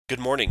Good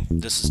morning.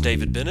 This is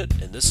David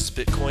Bennett, and this is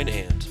Bitcoin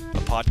And,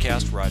 a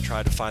podcast where I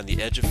try to find the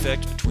edge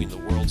effect between the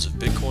worlds of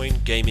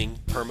Bitcoin, gaming,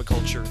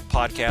 permaculture,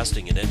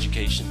 podcasting, and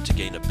education to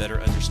gain a better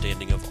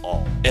understanding of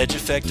all. Edge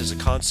effect is a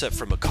concept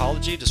from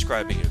ecology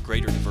describing a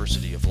greater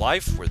diversity of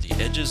life where the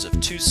edges of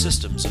two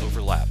systems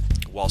overlap.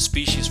 While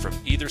species from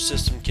either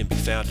system can be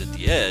found at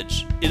the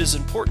edge, it is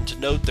important to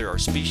note there are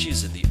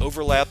species in the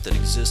overlap that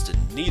exist in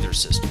neither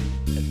system,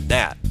 and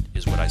that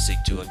is what I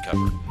seek to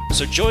uncover.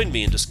 So join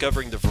me in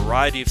discovering the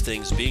variety of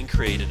things being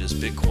created as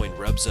Bitcoin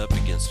rubs up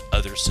against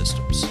other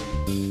systems.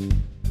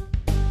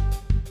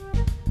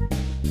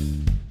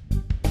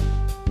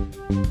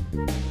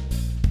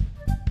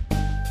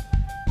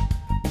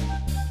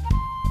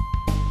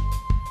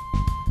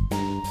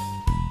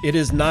 It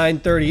is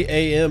 9:30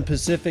 a.m.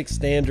 Pacific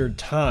Standard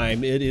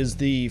Time. It is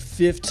the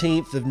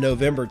 15th of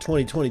November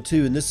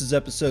 2022, and this is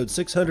episode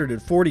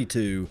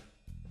 642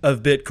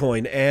 of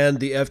Bitcoin, and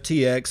the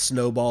FTX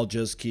snowball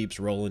just keeps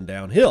rolling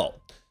downhill.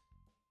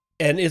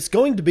 And it's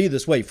going to be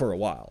this way for a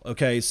while,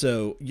 okay?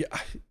 So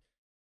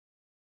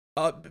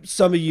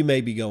some of you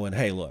may be going,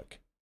 hey, look,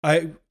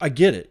 I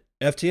get it,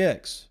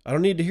 FTX. I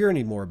don't need to hear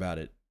any more about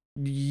it.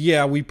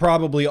 Yeah, we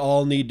probably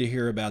all need to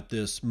hear about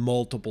this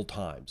multiple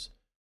times.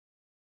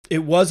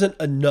 It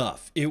wasn't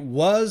enough. It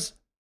was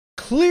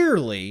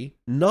clearly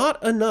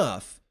not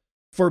enough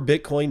for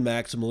Bitcoin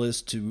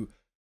maximalists to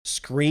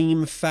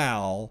scream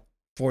foul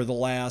for the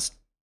last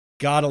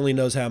God only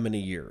knows how many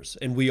years.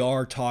 And we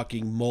are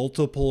talking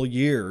multiple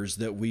years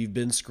that we've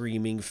been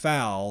screaming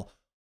foul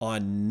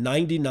on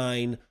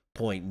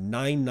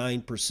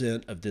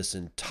 99.99% of this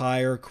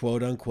entire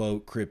quote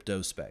unquote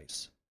crypto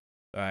space.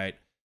 All right.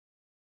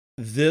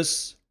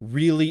 This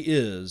really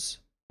is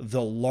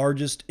the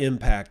largest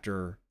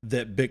impactor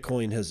that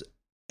Bitcoin has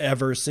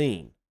ever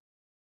seen.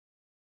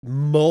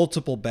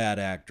 Multiple bad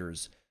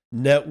actors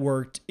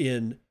networked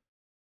in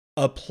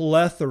a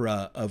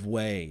plethora of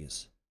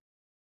ways,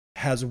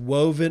 has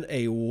woven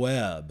a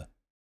web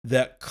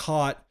that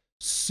caught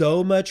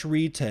so much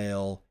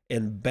retail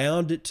and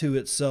bound it to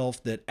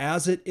itself that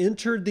as it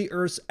entered the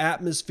Earth's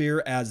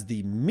atmosphere as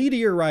the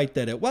meteorite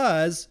that it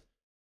was,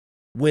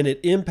 when it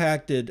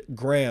impacted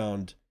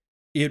ground,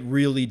 it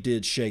really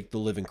did shake the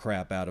living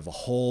crap out of a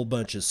whole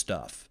bunch of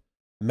stuff.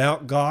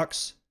 Mt.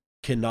 Gox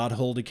cannot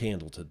hold a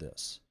candle to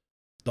this.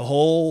 The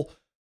whole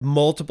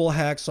multiple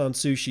hacks on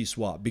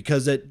SushiSwap,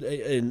 because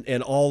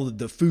and all of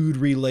the food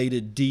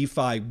related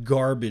DeFi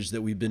garbage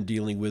that we've been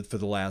dealing with for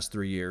the last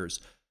 3 years,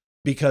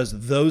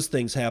 because those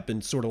things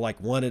happened sort of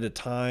like one at a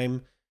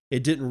time.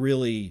 It didn't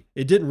really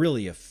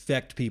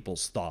affect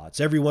people's thoughts.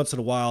 Every once in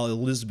a while,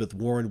 Elizabeth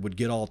Warren would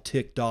get all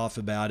ticked off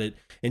about it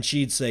and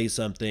she'd say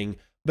something.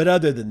 But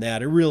other than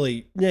that, it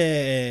really,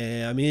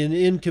 I mean,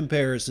 in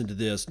comparison to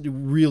this, it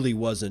really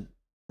wasn't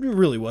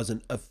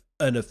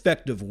an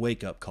effective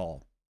wake-up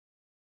call.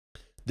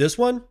 This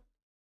one's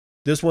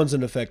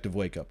an effective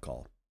wake-up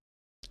call.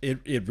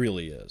 It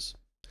really is.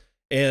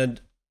 And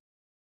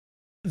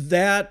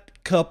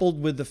that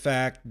coupled with the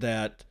fact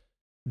that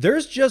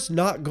there's just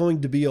not going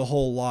to be a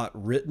whole lot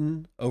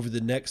written over the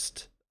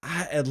next,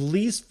 at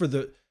least for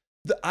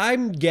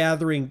I'm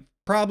gathering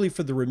probably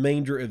for the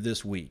remainder of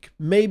this week.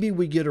 Maybe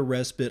we get a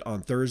respite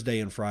on Thursday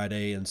and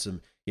Friday and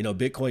some,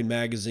 Bitcoin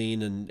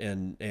Magazine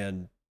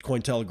and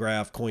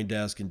Cointelegraph,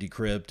 CoinDesk and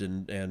Decrypt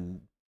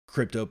and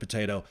Crypto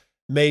Potato.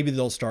 Maybe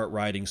they'll start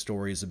writing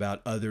stories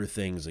about other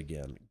things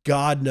again.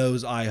 God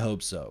knows, I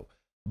hope so.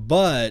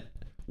 But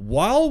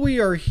while we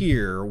are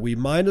here, we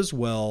might as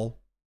well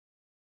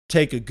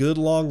take a good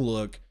long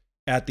look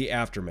at the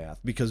aftermath,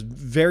 because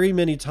very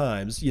many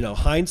times,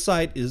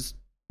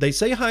 they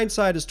say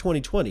hindsight is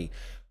 2020.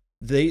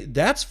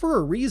 That's for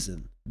a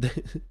reason.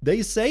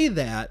 They say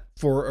that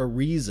for a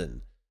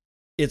reason.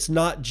 It's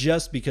not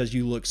just because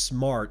you look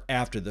smart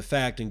after the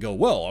fact and go,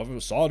 well, I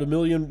saw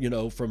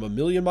it from a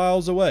million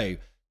miles away.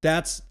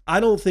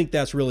 I don't think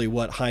that's really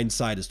what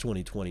hindsight is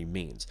 2020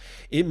 means.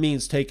 It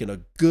means taking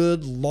a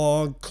good,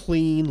 long,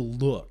 clean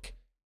look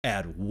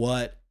at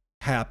what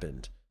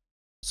happened,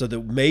 so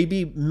that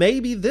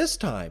maybe this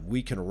time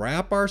we can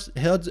wrap our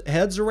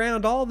heads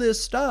around all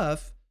this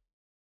stuff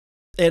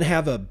and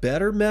have a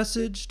better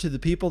message to the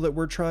people that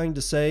we're trying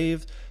to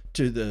save,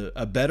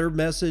 a better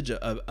message,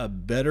 a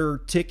better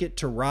ticket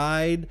to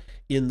ride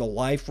in the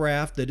life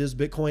raft that is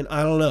Bitcoin.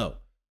 I don't know.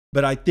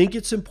 But I think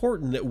it's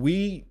important that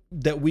we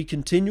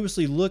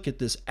continuously look at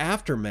this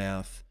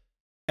aftermath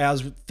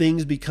as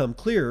things become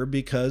clearer,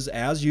 because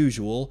as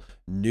usual,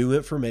 new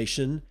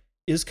information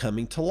is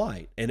coming to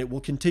light and it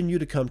will continue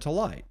to come to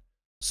light.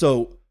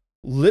 So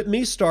let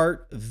me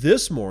start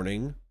this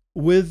morning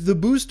with the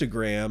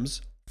boostograms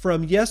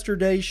from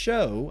yesterday's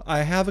show.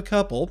 I have a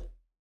couple.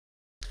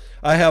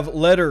 I have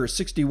letter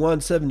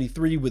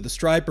 6173 with the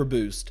Striper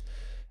boost.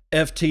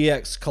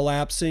 FTX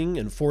collapsing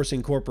and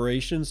forcing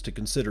corporations to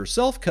consider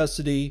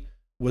self-custody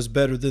was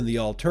better than the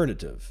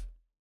alternative.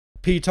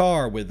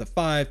 Petar with the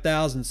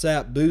 5,000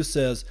 sat boost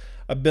says,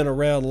 I've been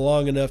around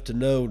long enough to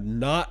know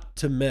not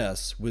to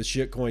mess with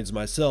shitcoins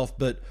myself,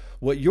 but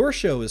what your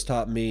show has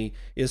taught me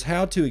is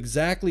how to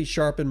exactly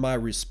sharpen my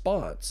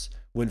response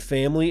when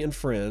family and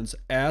friends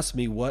ask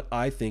me what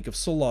I think of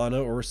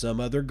Solana or some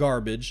other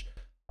garbage.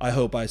 I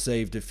hope I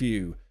saved a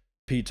few.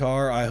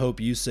 Pitar, I hope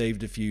you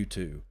saved a few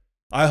too.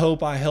 I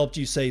hope I helped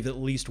you save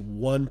at least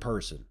one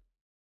person.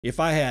 If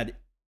I had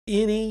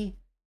any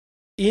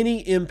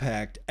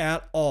impact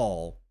at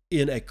all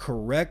in a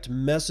correct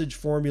message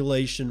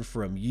formulation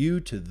from you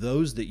to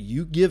those that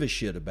you give a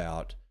shit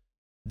about,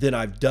 then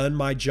I've done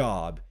my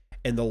job,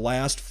 and the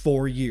last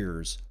 4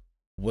 years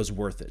was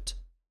worth it.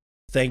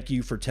 Thank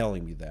you for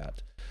telling me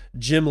that.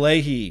 Jim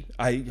Leahy,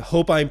 I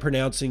hope I'm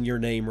pronouncing your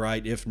name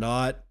right. If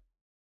not,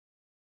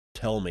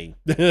 tell me,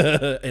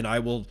 and I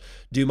will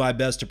do my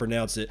best to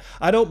pronounce it.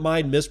 I don't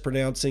mind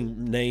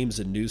mispronouncing names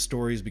in news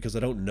stories because I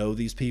don't know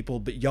these people,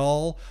 but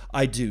y'all,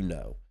 I do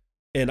know.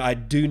 And I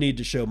do need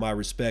to show my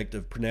respect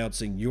of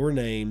pronouncing your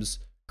names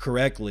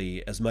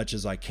correctly as much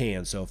as I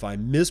can. So if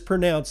I'm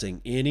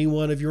mispronouncing any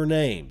one of your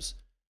names,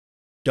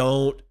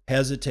 don't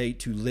hesitate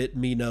to let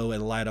me know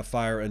and light a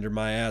fire under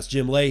my ass.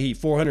 Jim Leahy,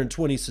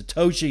 420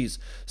 Satoshis,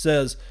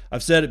 says,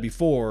 I've said it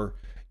before,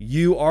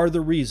 you are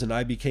the reason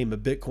I became a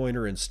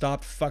Bitcoiner and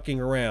stopped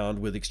fucking around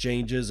with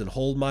exchanges and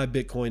hold my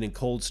Bitcoin in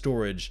cold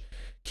storage.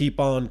 Keep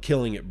on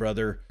killing it,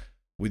 brother.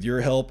 With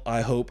your help,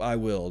 I hope I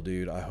will,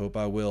 dude. I hope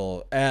I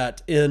will.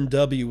 At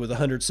NW with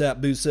 100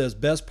 sat boost says,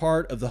 best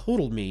part of the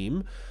HODL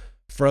meme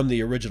from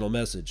the original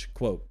message,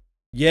 quote,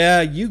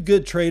 yeah, you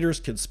good traders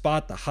can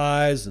spot the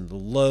highs and the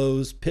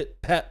lows,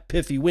 pit, pat,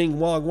 piffy, wing,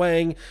 wong,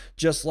 wang,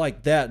 just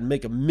like that and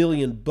make $1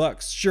 million.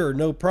 Sure,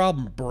 no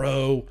problem,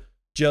 bro.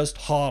 Just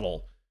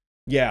HODL.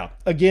 Yeah,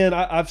 again,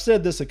 I've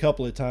said this a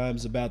couple of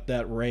times about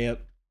that rant.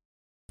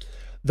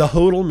 The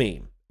HODL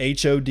meme,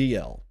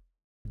 HODL,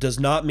 does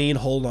not mean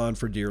hold on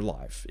for dear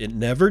life. It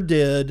never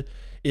did.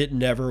 It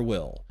never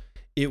will.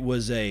 It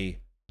was a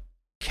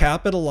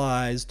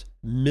capitalized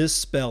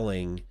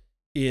misspelling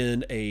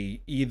in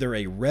either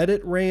a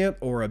Reddit rant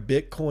or a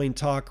Bitcoin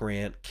Talk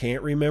rant.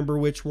 Can't remember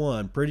which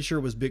one. Pretty sure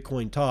it was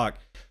Bitcoin Talk.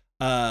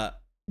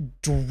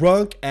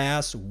 Drunk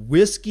ass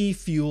whiskey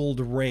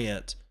fueled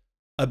rant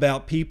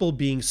about people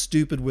being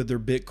stupid with their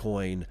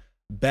Bitcoin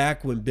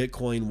back when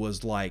Bitcoin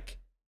was like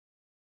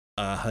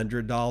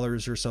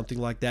 $100 or something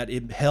like that.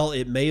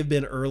 It may have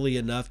been early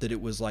enough that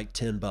it was like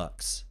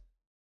 $10,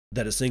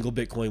 that a single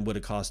Bitcoin would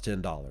have cost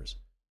 $10.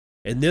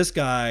 And this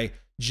guy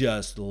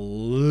just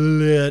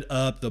lit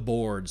up the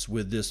boards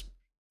with this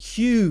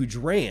huge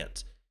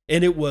rant.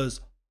 And it was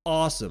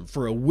awesome.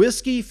 For a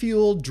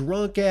whiskey-fueled,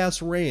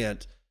 drunk-ass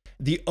rant,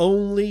 the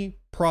only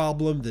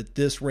problem that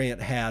this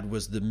rant had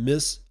was the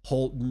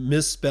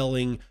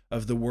misspelling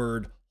of the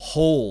word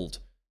hold.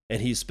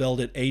 And he spelled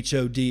it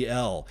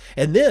HODL.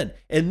 And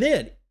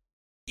then,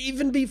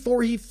 even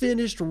before he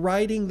finished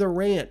writing the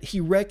rant, he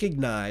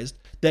recognized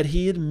that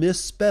he had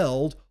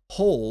misspelled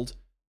hold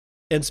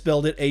and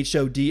spelled it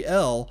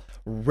HODL,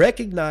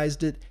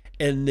 recognized it,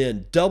 and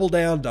then doubled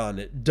down on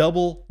it,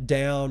 doubled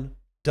down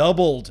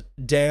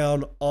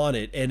on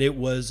it, and it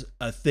was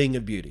a thing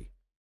of beauty.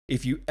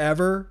 If you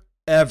ever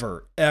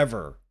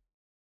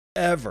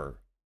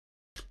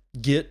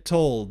get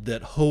told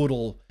that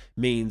HODL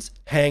means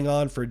hang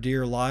on for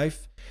dear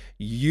life,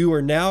 you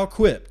are now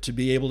equipped to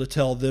be able to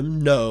tell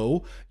them,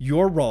 no,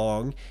 you're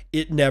wrong.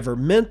 It never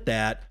meant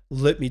that.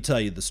 Let me tell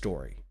you the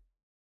story.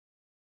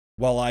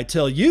 While I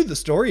tell you the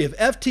story of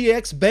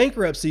FTX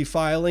bankruptcy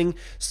filing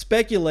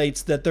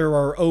speculates that there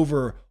are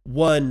over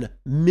 1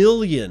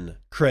 million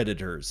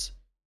creditors.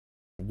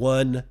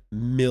 1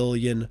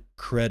 million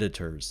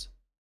creditors.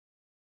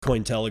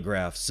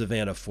 Cointelegraph,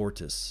 Savannah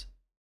Fortis.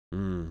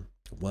 1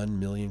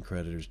 million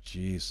creditors,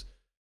 jeez.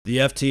 The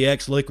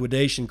FTX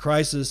liquidation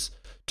crisis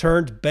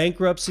turned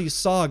bankruptcy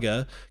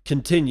saga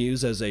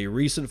continues as a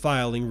recent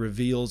filing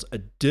reveals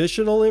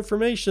additional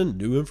information,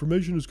 new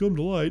information has come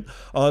to light,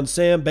 on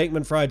Sam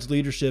Bankman-Fried's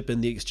leadership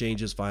in the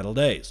exchange's final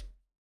days.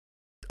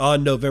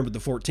 On November the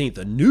 14th,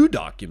 a new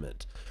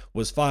document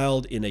was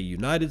filed in a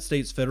United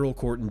States federal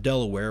court in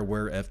Delaware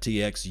where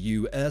FTX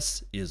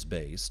US is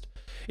based.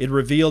 It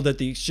revealed that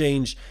the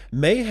exchange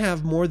may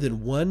have more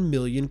than 1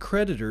 million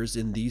creditors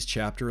in these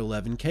Chapter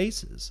 11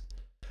 cases.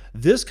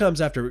 This comes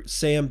after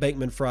Sam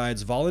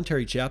Bankman-Fried's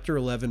voluntary Chapter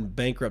 11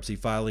 bankruptcy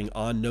filing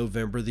on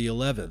November the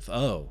 11th.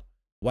 Oh,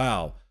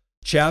 wow.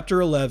 Chapter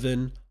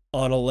 11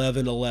 on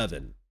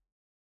 11/11.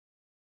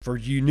 For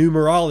you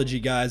numerology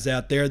guys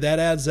out there, that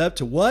adds up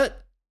to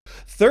what?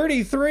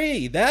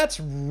 33. That's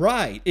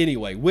right.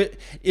 Anyway,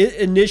 it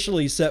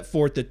initially set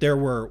forth that there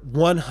were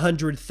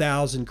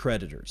 100,000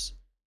 creditors.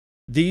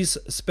 These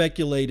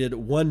speculated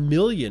 1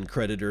 million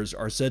creditors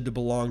are said to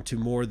belong to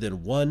more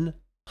than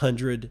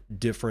 100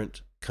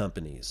 different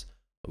companies.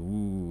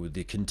 Ooh,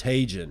 the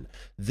contagion.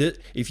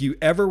 If you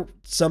ever,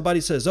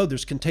 somebody says, oh,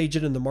 there's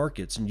contagion in the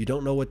markets and you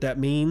don't know what that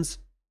means,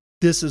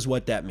 this is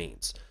what that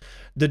means.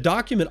 The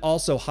document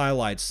also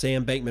highlights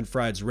Sam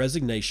Bankman-Fried's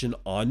resignation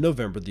on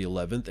November the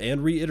 11th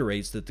and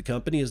reiterates that the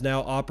company is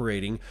now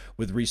operating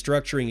with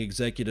restructuring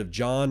executive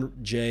John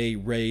J.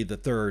 Ray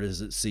III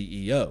as its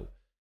CEO.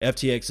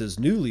 FTX's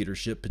new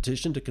leadership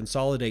petitioned to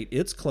consolidate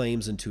its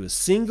claims into a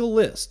single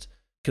list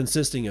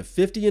consisting of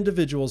 50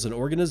 individuals and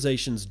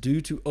organizations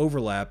due to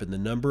overlap in the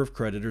number of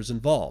creditors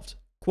involved.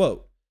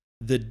 Quote,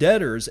 the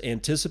debtors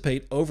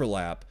anticipate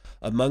overlap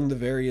among the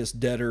various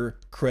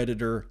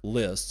debtor-creditor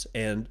lists,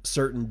 and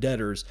certain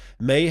debtors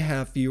may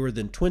have fewer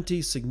than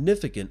 20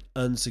 significant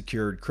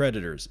unsecured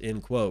creditors,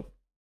 end quote.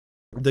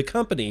 The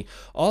company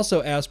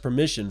also asked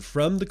permission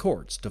from the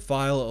courts to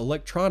file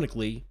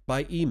electronically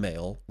by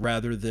email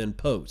rather than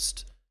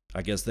post.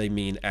 I guess they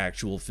mean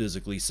actual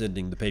physically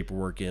sending the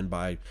paperwork in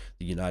by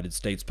the United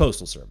States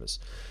Postal Service.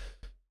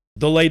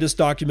 The latest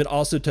document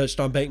also touched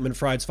on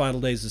Bankman-Fried's final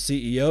days as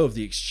CEO of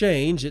the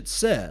exchange. It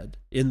said,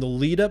 in the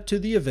lead up to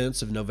the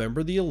events of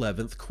November the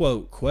 11th,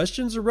 quote,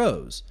 questions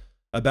arose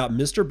about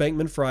Mr.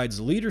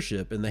 Bankman-Fried's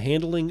leadership in the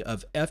handling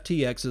of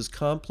FTX's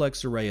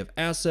complex array of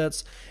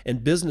assets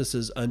and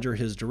businesses under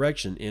his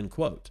direction, end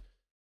quote.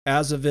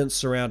 As events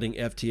surrounding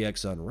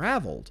FTX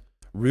unraveled,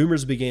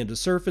 rumors began to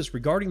surface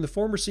regarding the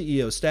former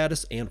CEO's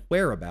status and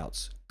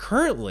whereabouts.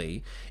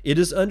 Currently, it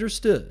is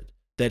understood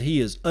that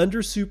he is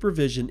under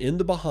supervision in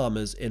the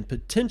Bahamas and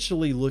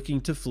potentially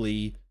looking to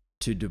flee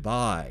to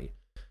Dubai.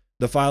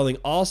 The filing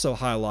also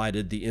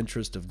highlighted the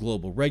interest of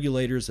global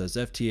regulators, as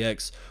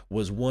FTX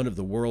was one of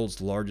the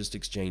world's largest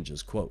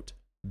exchanges. Quote,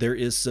 there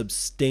is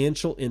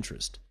substantial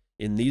interest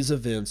in these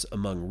events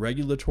among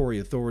regulatory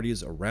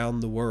authorities around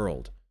the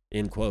world,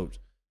 end quote.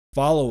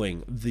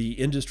 Following the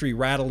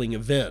industry-rattling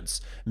events,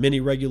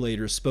 many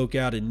regulators spoke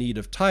out in need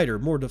of tighter,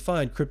 more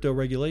defined crypto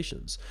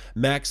regulations.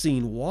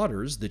 Maxine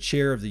Waters, the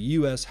chair of the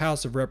U.S.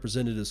 House of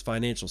Representatives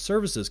Financial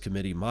Services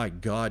Committee, my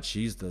God,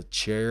 she's the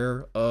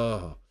chair.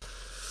 Oh,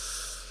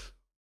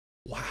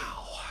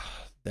 wow,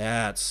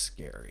 that's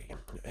scary.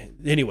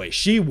 Anyway,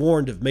 she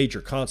warned of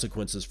major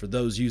consequences for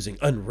those using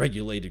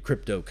unregulated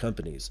crypto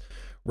companies.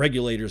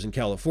 Regulators in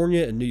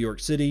California and New York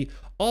City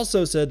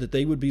also said that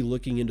they would be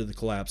looking into the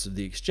collapse of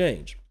the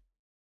exchange.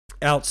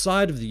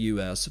 Outside of the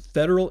U.S.,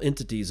 federal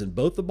entities in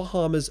both the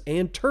Bahamas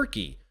and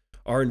Turkey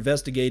are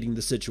investigating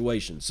the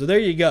situation. So there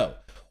you go.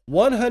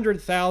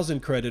 100,000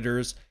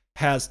 creditors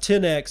has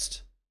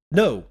 10x,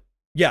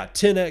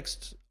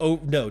 100x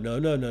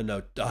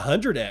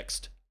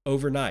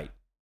overnight.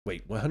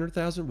 Wait,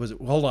 100,000? Was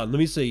it? Hold on, let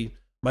me see.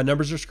 My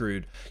numbers are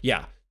screwed.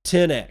 Yeah,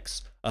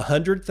 10x.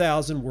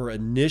 100,000 were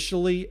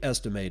initially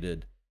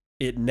estimated.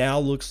 It now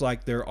looks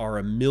like there are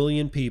 1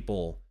 million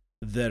people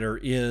that are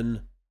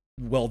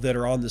that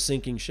are on the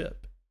sinking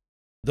ship.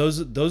 Those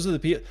are the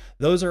people.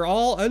 Those are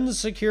all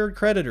unsecured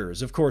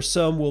creditors. Of course,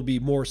 some will be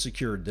more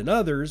secured than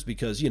others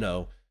because,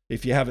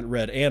 if you haven't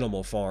read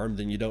Animal Farm,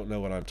 then you don't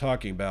know what I'm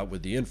talking about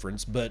with the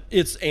inference, but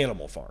it's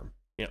Animal Farm.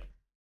 Yeah.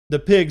 The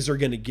pigs are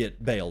going to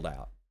get bailed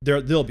out.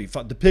 They'll be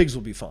fine. The pigs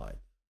will be fine.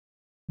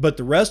 But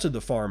the rest of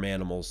the farm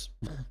animals,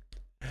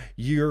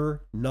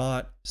 you're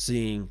not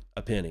seeing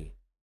a penny.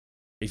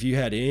 If you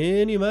had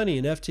any money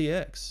in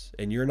FTX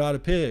and you're not a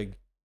pig,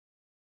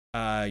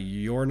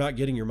 you're not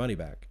getting your money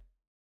back.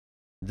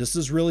 This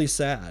is really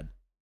sad.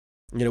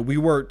 We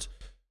worked,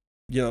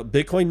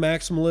 Bitcoin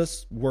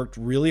maximalists worked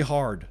really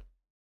hard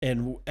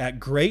and at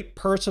great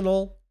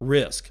personal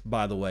risk,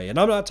 by the way. And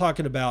I'm not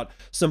talking about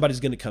somebody's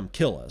going to come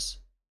kill us.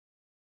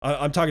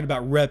 I'm talking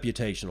about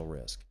reputational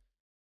risk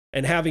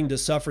and having to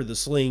suffer the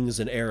slings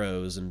and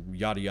arrows and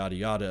yada, yada,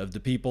 yada of the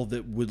people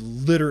that would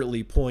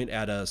literally point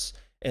at us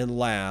and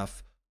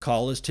laugh,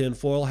 call us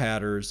tinfoil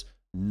hatters,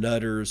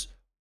 nutters,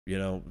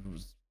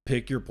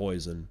 pick your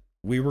poison.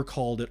 We were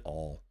called it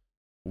all.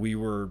 We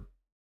were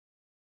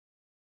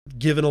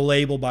given a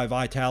label by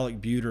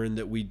Vitalik Buterin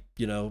that we,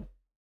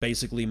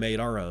 basically made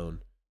our own.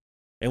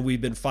 And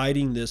we've been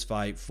fighting this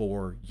fight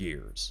for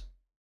years.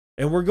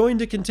 And we're going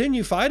to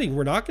continue fighting.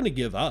 We're not going to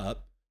give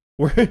up.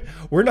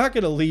 We're not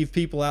going to leave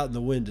people out in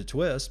the wind to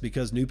twist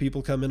because new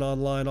people come in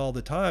online all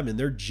the time and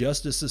they're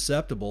just as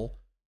susceptible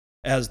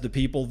as the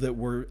people that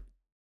were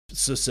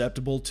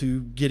susceptible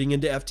to getting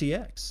into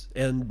FTX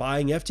and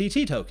buying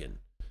FTT token.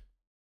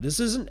 This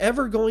isn't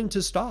ever going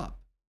to stop.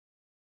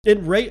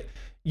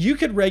 You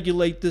could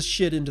regulate this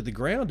shit into the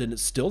ground and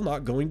it's still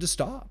not going to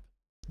stop.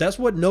 That's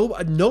what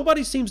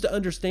nobody seems to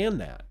understand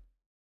that.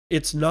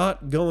 It's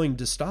not going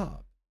to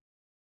stop.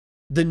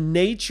 The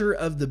nature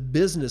of the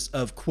business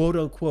of quote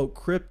unquote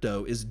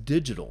crypto is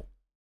digital.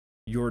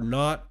 You're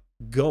not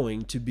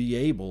going to be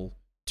able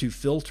to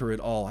filter it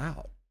all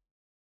out.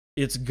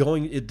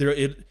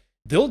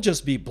 There'll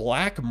just be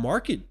black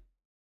market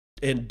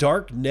and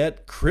dark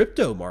net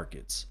crypto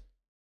markets.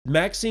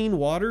 Maxine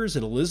Waters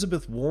and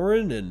Elizabeth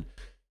Warren and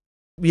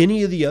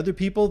any of the other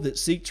people that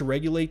seek to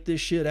regulate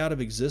this shit out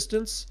of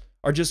existence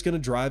are just going to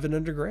drive it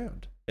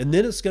underground. And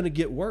then it's going to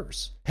get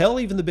worse. Hell,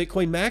 even the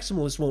Bitcoin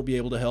maximalists won't be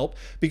able to help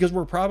because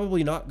we're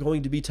probably not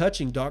going to be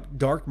touching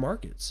dark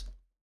markets.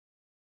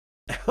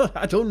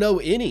 I don't know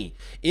any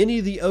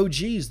of the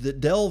OGs that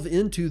delve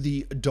into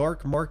the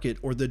dark market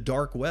or the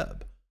dark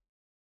web.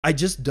 I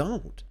just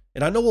don't.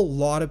 And I know a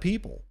lot of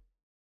people.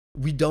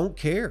 We don't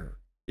care.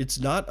 It's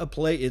not a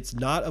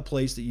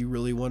place that you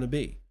really want to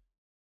be.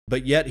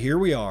 But yet here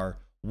we are,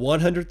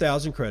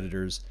 100,000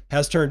 creditors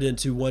has turned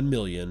into 1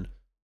 million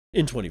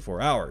in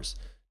 24 hours.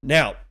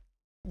 Now,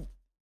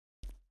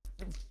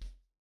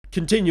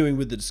 continuing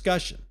with the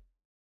discussion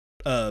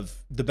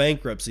of the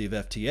bankruptcy of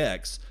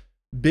FTX,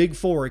 Big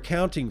Four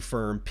accounting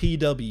firm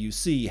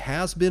PwC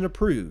has been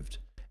approved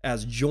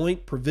as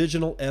joint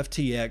provisional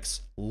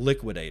FTX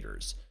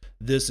liquidators.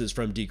 This is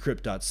from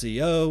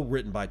Decrypt.co,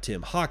 written by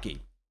Tim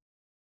Hockey.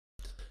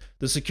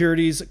 The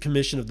Securities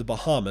Commission of the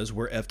Bahamas,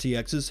 where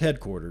FTX is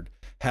headquartered,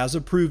 has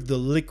approved the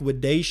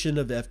liquidation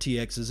of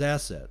FTX's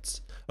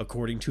assets,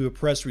 according to a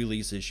press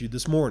release issued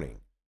this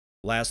morning.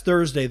 Last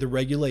Thursday, the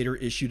regulator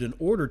issued an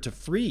order to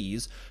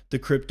freeze the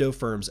crypto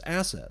firm's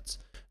assets.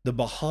 The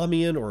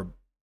Bahamian,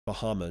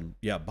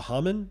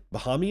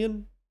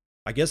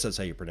 I guess that's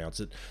how you pronounce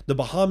it. The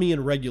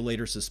Bahamian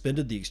regulator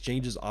suspended the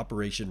exchange's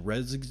operation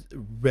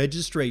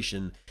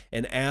registration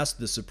and asked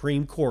the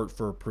Supreme Court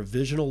for a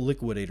provisional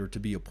liquidator to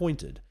be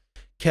appointed.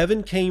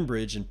 Kevin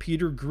Cambridge and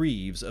Peter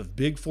Greaves of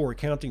Big Four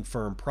accounting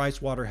firm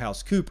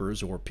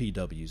PricewaterhouseCoopers, or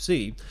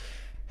PwC,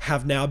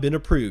 have now been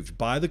approved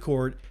by the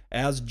court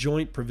as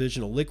joint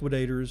provisional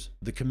liquidators.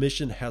 The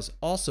commission has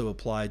also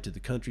applied to the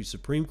country's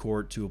Supreme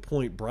Court to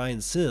appoint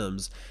Brian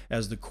Sims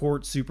as the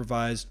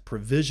court-supervised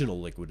provisional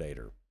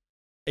liquidator.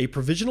 A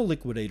provisional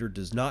liquidator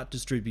does not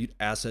distribute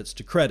assets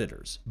to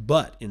creditors,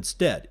 but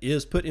instead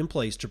is put in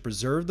place to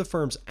preserve the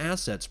firm's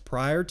assets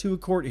prior to a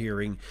court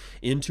hearing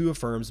into a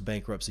firm's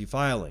bankruptcy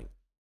filing.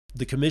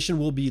 The commission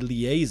will be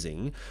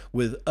liaising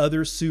with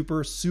other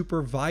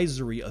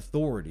supervisory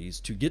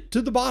authorities to get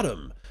to the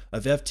bottom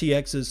of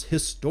FTX's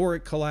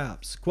historic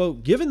collapse.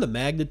 Quote, given the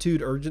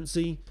magnitude,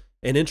 urgency,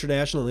 and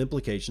international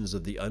implications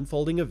of the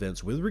unfolding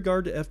events with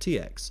regard to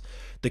FTX,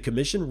 the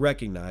commission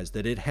recognized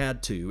that it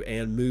had to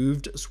and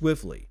moved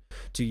swiftly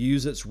to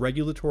use its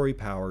regulatory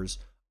powers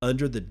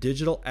under the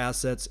Digital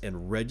Assets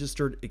and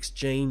Registered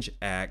Exchange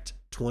Act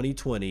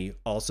 2020,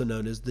 also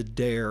known as the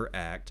DARE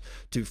Act,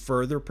 to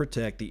further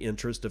protect the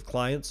interest of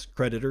clients,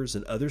 creditors,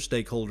 and other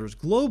stakeholders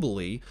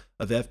globally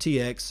of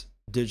FTX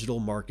Digital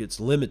Markets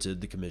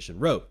Limited, the commission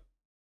wrote.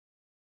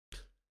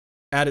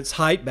 At its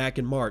height back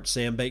in March,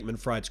 Sam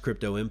Bankman-Fried's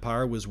crypto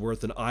empire was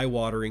worth an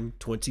eye-watering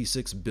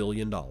 $26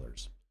 billion.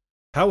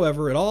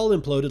 However, it all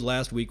imploded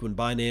last week when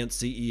Binance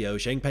CEO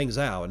Changpeng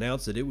Zhao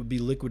announced that it would be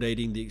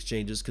liquidating the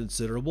exchange's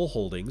considerable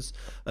holdings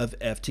of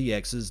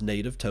FTX's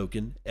native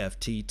token,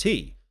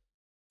 FTT.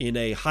 In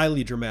a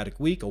highly dramatic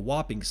week, a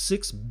whopping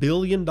 $6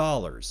 billion,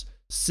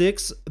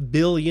 $6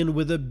 billion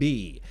with a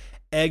B,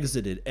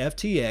 exited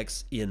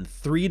FTX in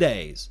 3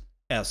 days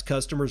as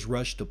customers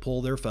rushed to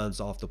pull their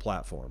funds off the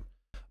platform.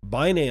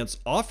 Binance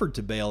offered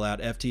to bail out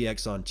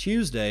FTX on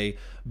Tuesday,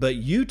 but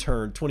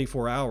U-turned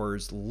 24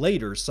 hours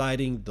later,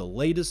 citing the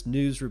latest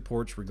news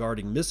reports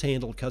regarding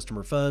mishandled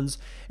customer funds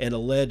and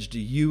alleged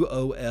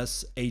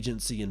UOS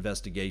agency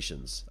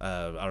investigations.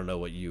 I don't know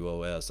what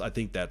UOS. I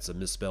think that's a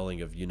misspelling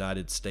of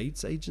United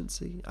States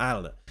Agency. I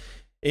don't know.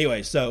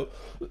 Anyway, so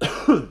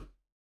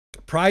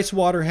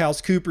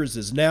PricewaterhouseCoopers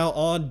is now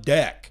on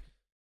deck,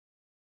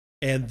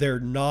 and they're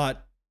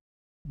not,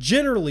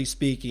 generally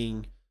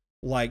speaking,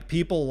 like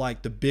people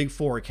like the Big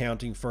Four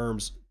accounting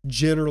firms,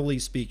 generally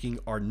speaking,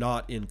 are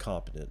not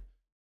incompetent.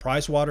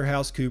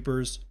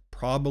 PricewaterhouseCoopers,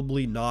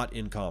 probably not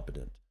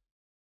incompetent.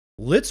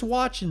 Let's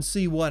watch and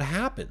see what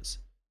happens.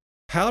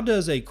 How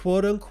does a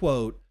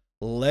quote-unquote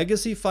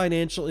legacy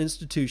financial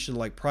institution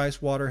like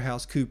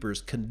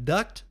PricewaterhouseCoopers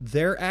conduct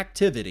their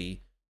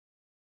activity,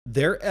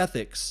 their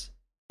ethics,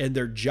 and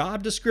their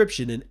job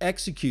description in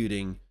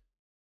executing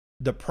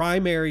the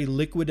primary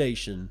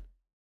liquidation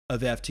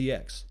of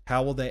FTX?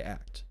 How will they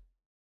act?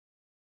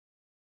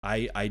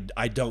 I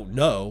don't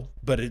know,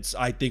 but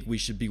I think we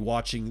should be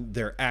watching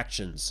their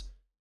actions.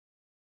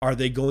 Are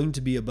they going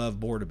to be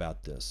above board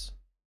about this?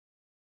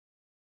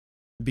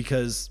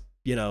 Because,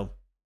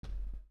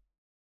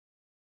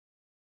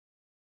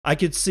 I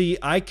could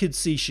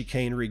see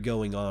chicanery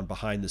going on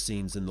behind the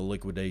scenes in the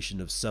liquidation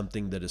of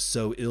something that is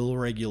so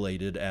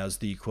ill-regulated as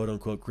the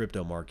quote-unquote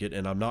crypto market,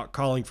 and I'm not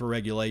calling for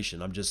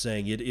regulation. I'm just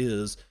saying it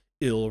is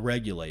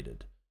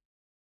ill-regulated,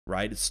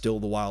 right? It's still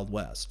the Wild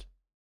West.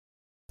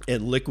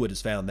 And Liquid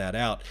has found that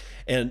out.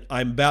 And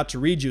I'm about to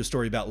read you a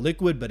story about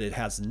Liquid, but it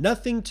has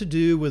nothing to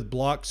do with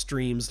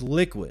Blockstream's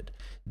Liquid.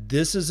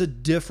 This is a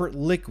different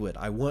Liquid.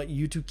 I want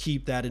you to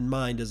keep that in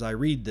mind as I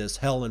read this.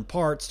 Hell in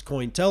Parts,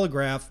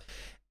 Cointelegraph,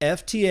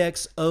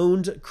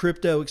 FTX-owned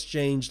crypto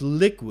exchange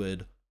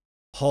Liquid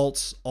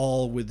halts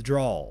all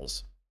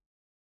withdrawals.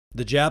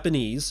 The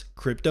Japanese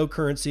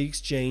cryptocurrency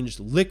exchange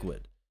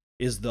Liquid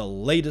is the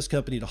latest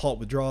company to halt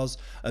withdrawals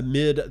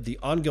amid the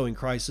ongoing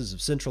crisis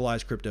of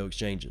centralized crypto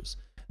exchanges.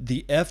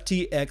 The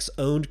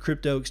FTX-owned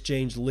crypto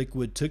exchange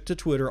Liquid took to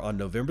Twitter on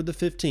November the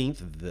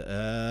 15th,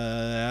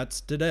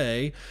 that's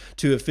today,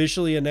 to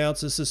officially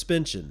announce a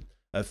suspension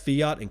of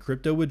fiat and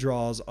crypto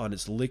withdrawals on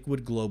its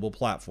Liquid global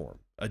platform.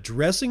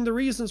 Addressing the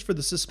reasons for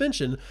the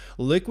suspension,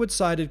 Liquid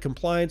cited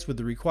compliance with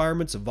the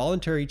requirements of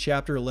voluntary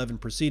Chapter 11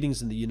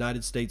 proceedings in the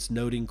United States,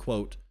 noting,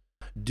 quote,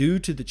 due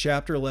to the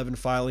Chapter 11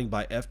 filing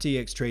by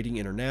FTX Trading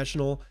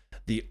International,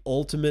 the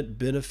ultimate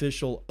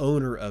beneficial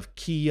owner of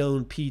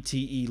Keone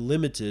Pte.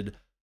 Limited,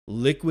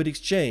 Liquid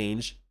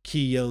Exchange,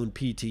 Keone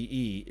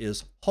Pte.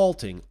 Is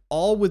halting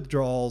all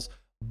withdrawals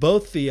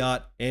both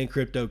fiat and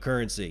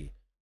cryptocurrency.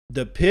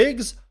 The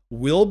pigs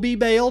will be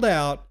bailed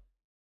out.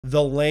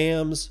 The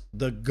lambs,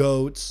 the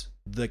goats,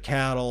 the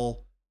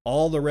cattle,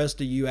 all the rest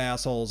of you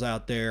assholes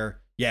out there,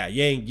 yeah,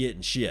 you ain't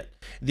getting shit.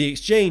 The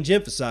exchange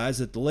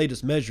emphasized that the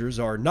latest measures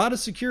are not a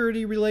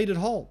security-related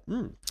halt,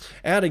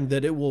 adding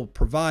that it will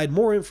provide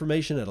more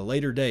information at a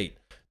later date.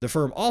 The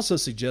firm also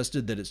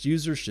suggested that its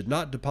users should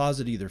not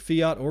deposit either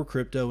fiat or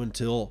crypto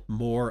until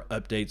more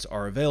updates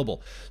are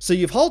available. So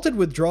you've halted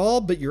withdrawal,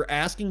 but you're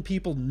asking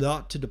people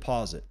not to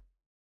deposit.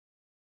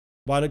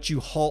 Why don't you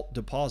halt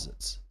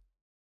deposits?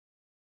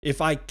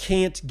 If I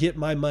can't get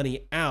my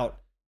money out,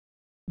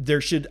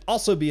 there should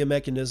also be a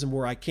mechanism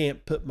where I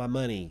can't put my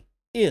money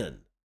in.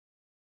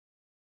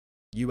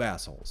 You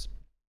assholes.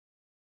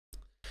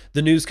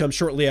 The news comes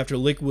shortly after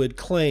Liquid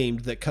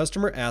claimed that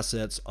customer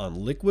assets on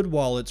Liquid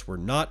wallets were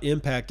not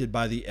impacted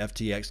by the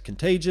FTX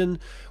contagion,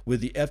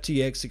 with the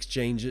FTX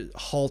exchange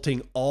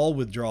halting all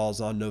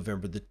withdrawals on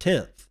November the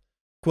 10th.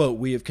 Quote,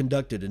 "We have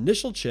conducted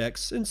initial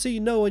checks and see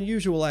no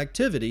unusual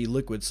activity,"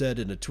 Liquid said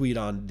in a tweet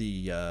on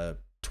the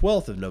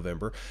 12th of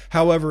November.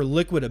 However,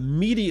 Liquid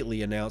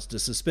immediately announced a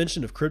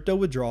suspension of crypto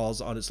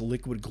withdrawals on its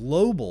Liquid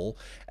Global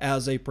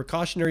as a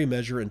precautionary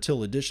measure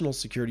until additional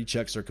security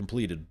checks are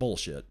completed.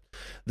 Bullshit.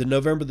 The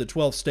November the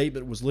 12th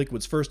statement was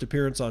Liquid's first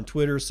appearance on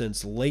Twitter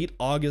since late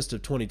August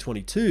of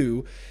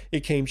 2022. It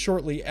came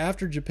shortly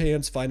after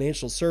Japan's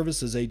financial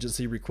services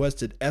agency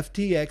requested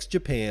FTX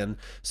Japan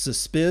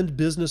suspend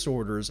business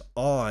orders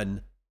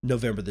on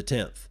November the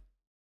 10th.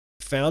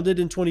 Founded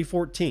in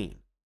 2014,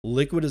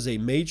 Liquid is a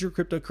major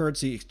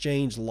cryptocurrency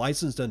exchange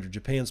licensed under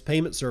Japan's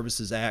Payment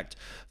Services Act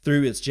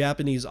through its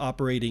Japanese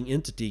operating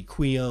entity,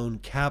 Quion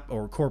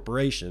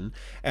Corporation.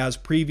 As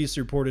previously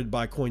reported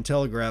by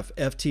Cointelegraph,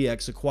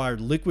 FTX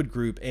acquired Liquid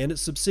Group and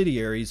its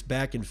subsidiaries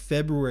back in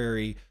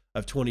February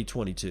of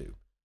 2022.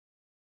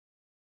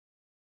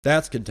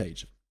 That's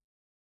contagion.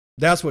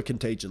 That's what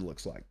contagion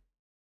looks like.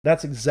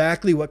 That's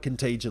exactly what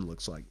contagion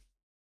looks like.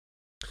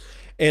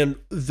 And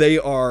they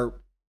are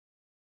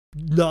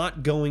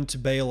not going to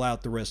bail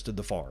out the rest of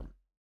the farm.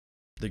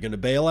 They're going to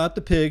bail out the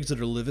pigs that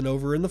are living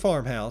over in the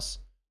farmhouse,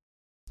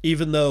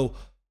 even though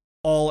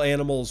all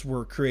animals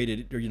were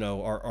created,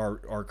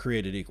 are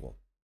created equal,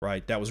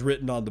 right? That was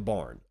written on the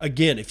barn.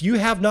 Again, if you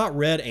have not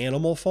read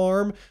Animal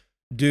Farm,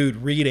 dude,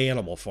 read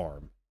Animal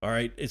Farm. All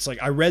right. It's like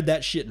I read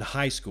that shit in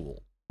high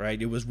school, right?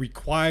 It was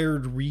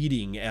required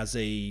reading as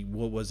a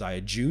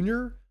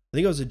junior? I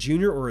think I was a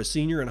junior or a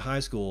senior in high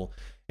school,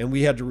 and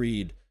we had to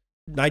read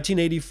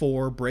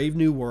 1984, Brave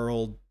New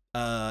World,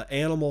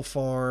 Animal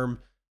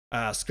Farm,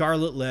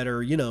 Scarlet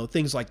Letter,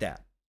 things like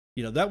that.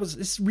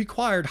 It's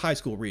required high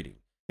school reading.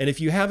 And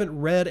if you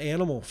haven't read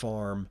Animal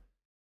Farm,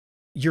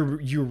 you're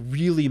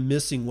really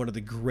missing one of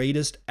the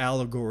greatest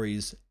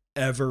allegories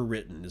ever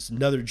written. It's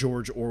another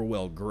George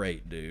Orwell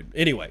great, dude.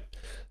 Anyway,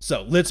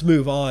 so let's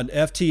move on.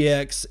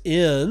 FTX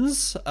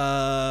ends.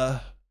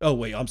 Oh,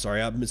 wait, I'm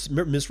sorry. I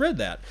misread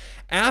that.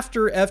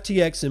 After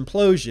FTX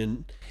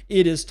implosion,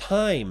 it is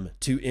time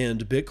to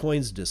end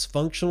Bitcoin's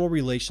dysfunctional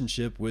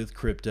relationship with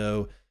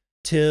crypto.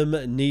 Tim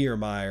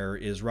Niedermeyer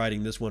is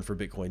writing this one for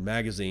Bitcoin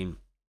Magazine.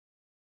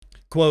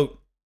 Quote,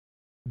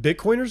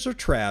 "Bitcoiners are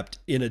trapped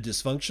in a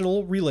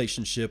dysfunctional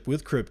relationship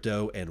with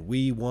crypto and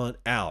we want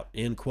out,"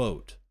 end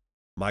quote.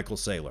 Michael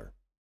Saylor.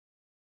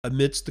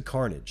 Amidst the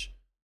carnage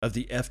of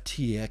the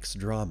FTX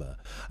drama,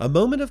 a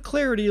moment of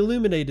clarity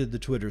illuminated the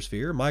Twitter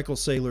sphere. Michael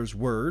Saylor's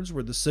words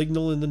were the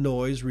signal in the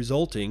noise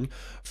resulting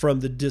from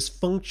the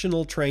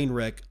dysfunctional train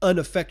wreck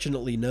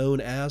unaffectionately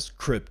known as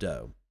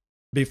crypto.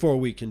 Before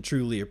we can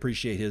truly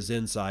appreciate his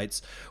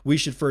insights, we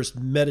should first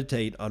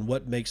meditate on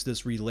what makes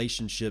this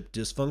relationship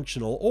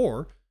dysfunctional,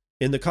 or,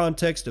 in the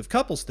context of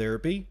couples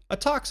therapy, a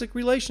toxic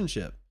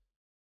relationship.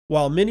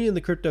 While many in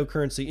the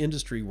cryptocurrency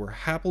industry were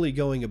happily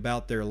going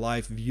about their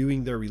life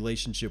viewing their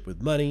relationship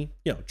with money,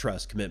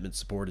 trust, commitment,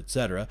 support,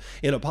 etc.,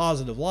 in a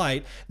positive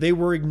light, they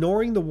were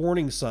ignoring the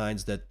warning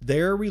signs that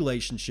their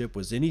relationship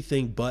was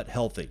anything but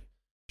healthy.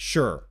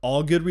 Sure,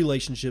 all good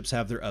relationships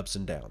have their ups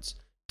and downs.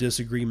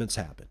 Disagreements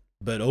happen.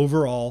 But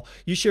overall,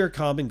 you share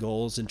common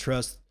goals and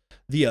trust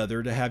the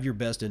other to have your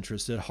best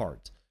interests at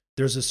heart.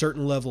 There's a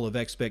certain level of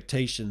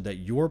expectation that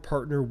your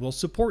partner will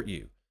support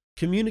you,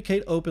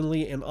 communicate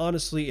openly and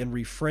honestly, and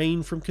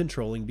refrain from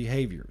controlling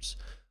behaviors.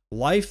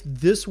 Life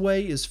this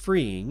way is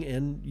freeing,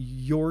 and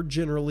you're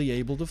generally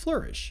able to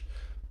flourish.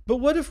 But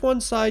what if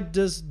one side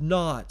does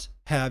not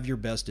have your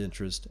best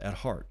interest at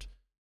heart?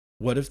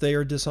 What if they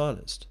are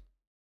dishonest?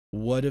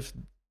 What if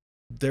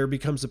there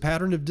becomes a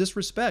pattern of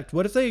disrespect?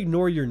 What if they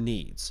ignore your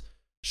needs?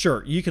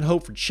 Sure, you can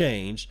hope for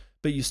change,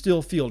 but you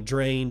still feel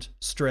drained,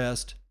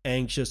 stressed,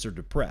 anxious, or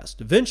depressed.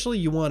 Eventually,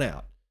 you want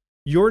out.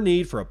 Your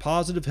need for a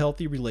positive,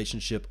 healthy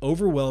relationship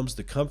overwhelms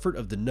the comfort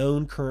of the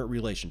known current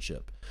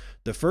relationship.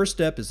 The first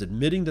step is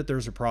admitting that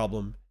there's a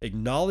problem,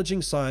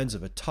 acknowledging signs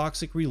of a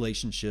toxic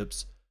relationship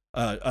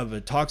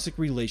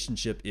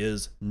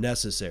is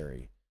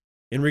necessary.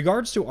 In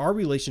regards to our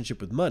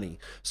relationship with money,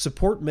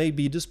 support may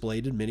be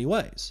displayed in many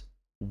ways.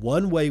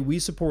 One way we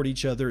support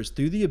each other is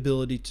through the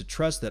ability to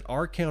trust that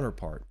our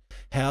counterpart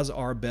has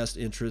our best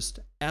interest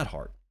at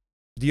heart.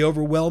 The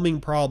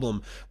overwhelming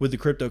problem with the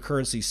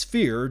cryptocurrency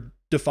sphere,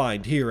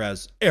 defined here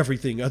as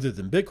everything other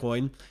than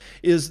Bitcoin,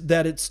 is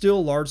that it's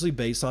still largely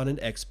based on an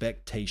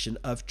expectation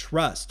of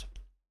trust.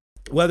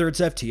 Whether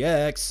it's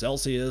FTX,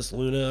 Celsius,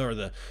 Luna, or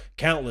the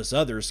countless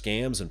other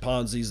scams and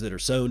Ponzi's that are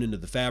sewn into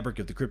the fabric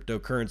of the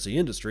cryptocurrency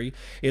industry,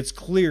 it's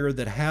clear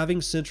that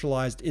having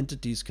centralized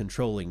entities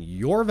controlling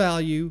your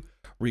value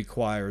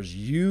requires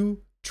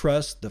you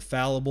trust the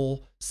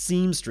fallible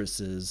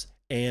seamstresses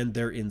and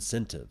their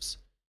incentives.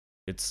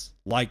 It's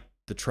like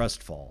the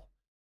trust fall,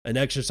 an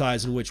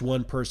exercise in which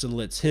one person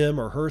lets him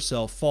or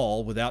herself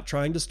fall without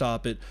trying to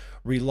stop it,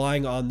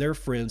 relying on their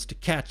friends to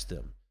catch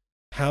them.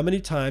 How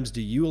many times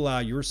do you allow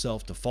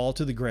yourself to fall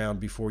to the ground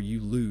before you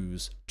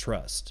lose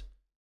trust?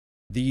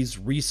 These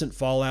recent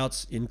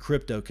fallouts in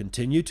crypto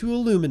continue to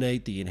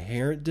illuminate the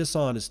inherent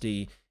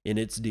dishonesty in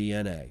its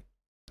DNA.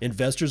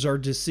 Investors are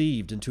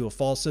deceived into a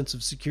false sense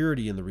of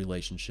security in the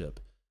relationship.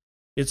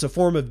 It's a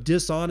form of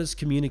dishonest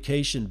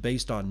communication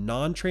based on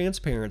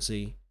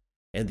non-transparency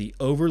and the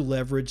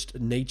over-leveraged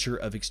nature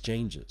of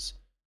exchanges.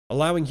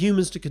 Allowing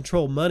humans to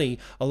control money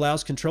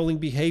allows controlling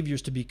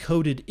behaviors to be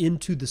coded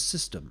into the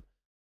system,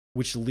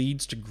 which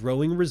leads to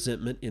growing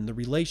resentment in the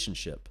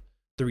relationship.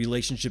 The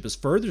relationship is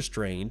further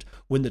strained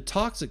when the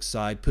toxic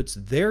side puts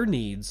their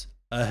needs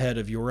ahead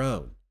of your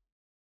own.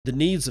 The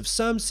needs of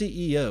some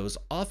CEOs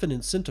often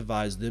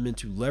incentivize them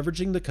into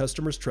leveraging the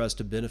customer's trust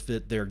to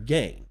benefit their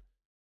gain.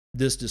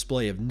 This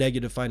display of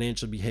negative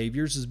financial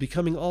behaviors is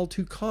becoming all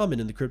too common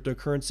in the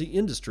cryptocurrency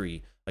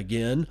industry.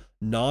 Again,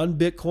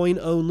 non-Bitcoin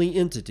only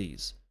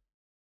entities.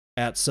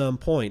 At some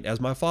point,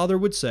 as my father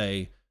would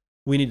say,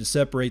 we need to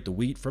separate the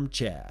wheat from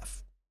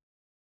chaff.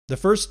 The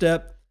first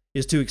step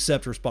is to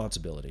accept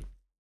responsibility.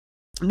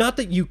 Not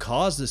that you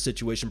caused the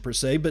situation per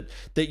se, but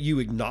that you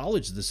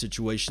acknowledge the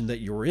situation that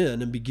you're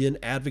in and begin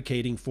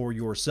advocating for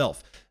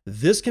yourself.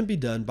 This can be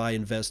done by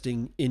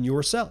investing in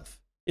yourself.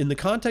 In the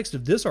context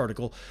of this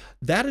article,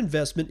 that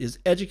investment is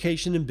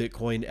education in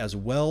Bitcoin as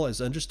well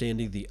as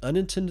understanding the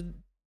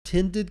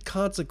unintended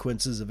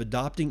consequences of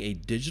adopting a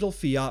digital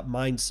fiat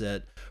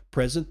mindset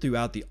present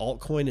throughout the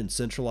altcoin and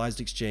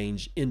centralized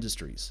exchange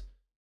industries.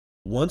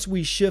 Once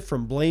we shift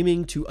from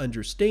blaming to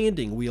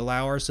understanding, we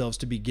allow ourselves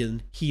to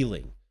begin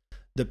healing.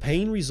 The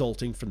pain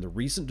resulting from the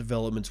recent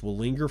developments will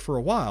linger for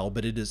a while,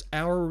 but it is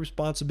our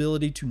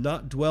responsibility to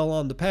not dwell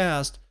on the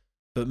past,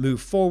 but move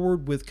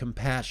forward with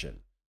compassion.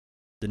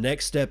 The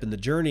next step in the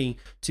journey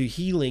to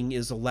healing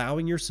is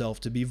allowing yourself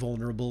to be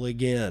vulnerable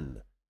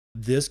again.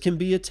 This can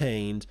be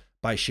attained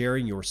by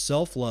sharing your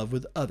self-love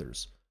with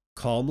others,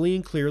 calmly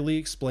and clearly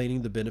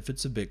explaining the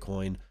benefits of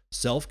Bitcoin,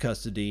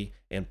 self-custody,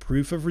 and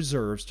proof of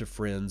reserves to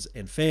friends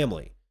and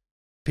family.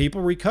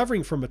 People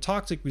recovering from a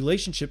toxic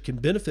relationship can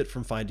benefit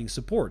from finding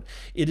support.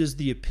 It is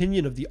the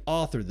opinion of the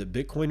author that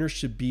Bitcoiners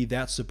should be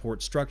that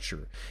support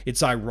structure.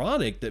 It's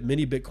ironic that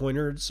many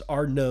Bitcoiners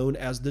are known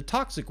as the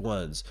toxic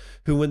ones,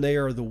 who, when they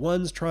are the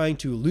ones trying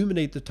to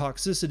illuminate the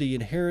toxicity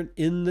inherent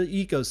in the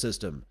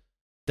ecosystem.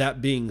 That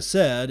being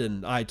said,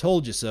 and I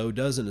told you so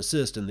doesn't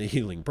assist in the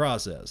healing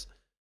process.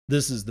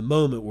 This is the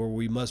moment where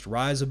we must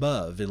rise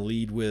above and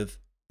lead with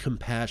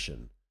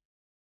compassion.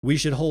 We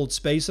should hold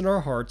space in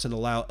our hearts and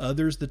allow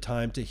others the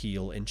time to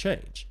heal and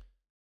change.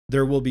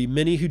 There will be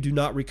many who do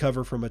not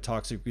recover from a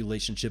toxic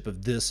relationship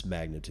of this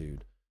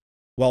magnitude.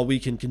 While we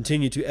can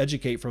continue to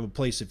educate from a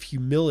place of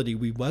humility,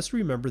 we must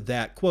remember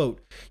that, quote,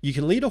 you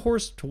can lead a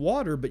horse to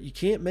water, but you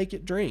can't make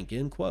it drink,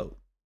 end quote.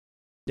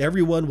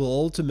 Everyone will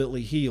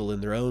ultimately heal in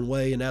their own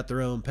way and at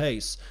their own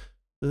pace.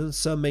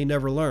 Some may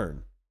never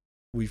learn.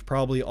 We've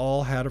probably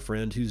all had a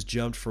friend who's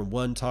jumped from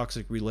one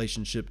toxic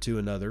relationship to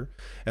another.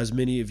 As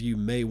many of you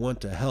may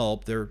want to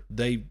help,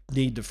 they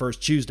need to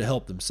first choose to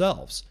help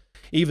themselves.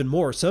 Even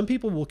more, some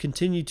people will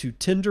continue to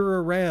tinder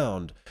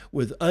around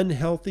with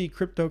unhealthy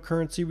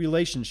cryptocurrency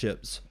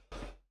relationships.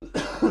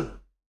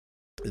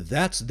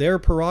 That's their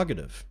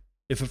prerogative.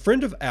 If a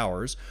friend of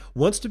ours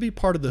wants to be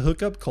part of the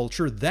hookup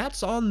culture,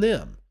 that's on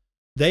them.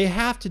 They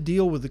have to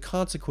deal with the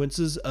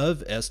consequences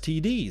of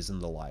STDs and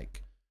the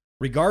like.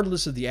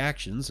 Regardless of the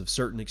actions of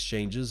certain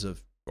exchanges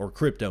or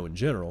crypto in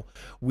general,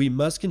 we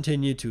must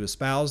continue to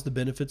espouse the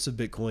benefits of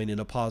Bitcoin in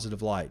a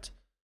positive light.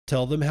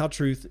 Tell them how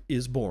truth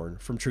is born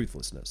from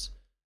truthlessness.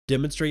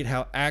 Demonstrate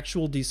how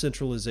actual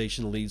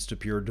decentralization leads to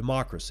pure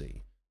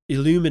democracy.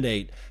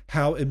 Illuminate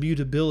how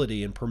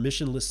immutability and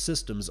permissionless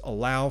systems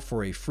allow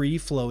for a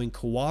free-flowing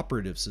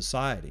cooperative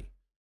society.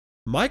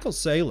 Michael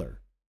Saylor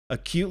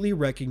acutely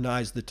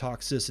recognized the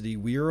toxicity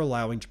we are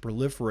allowing to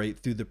proliferate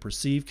through the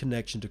perceived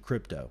connection to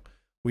crypto.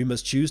 We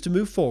must choose to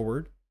move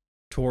forward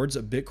towards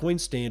a Bitcoin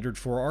standard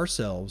for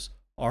ourselves,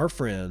 our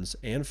friends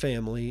and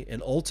family,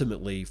 and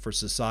ultimately for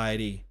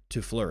society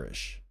to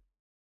flourish.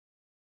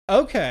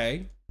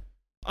 Okay,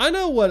 I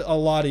know what a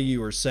lot of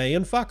you are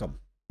saying. Fuck them.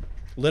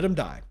 Let them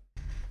die.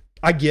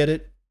 I get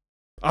it.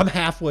 I'm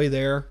halfway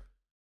there.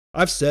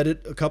 I've said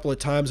it a couple of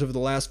times over the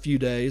last few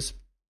days,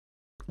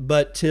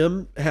 but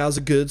Tim has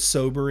a good,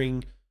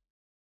 sobering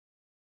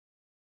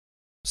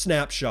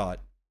snapshot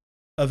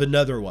of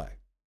another way,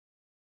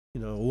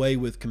 a way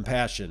with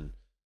compassion.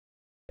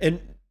 And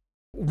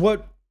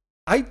what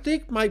I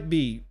think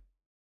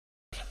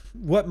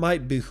what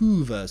might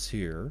behoove us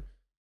here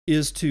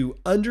is to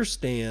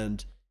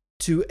understand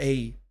to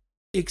a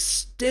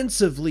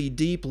extensively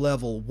deep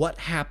level what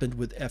happened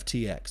with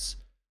FTX.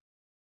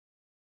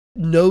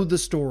 Know the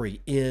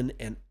story in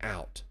and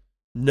out.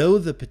 Know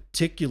the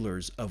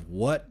particulars of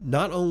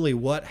not only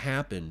what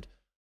happened,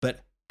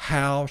 but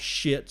how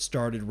shit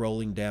started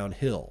rolling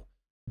downhill.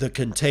 The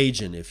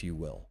contagion, if you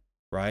will,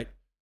 right?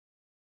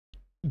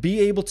 Be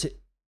able to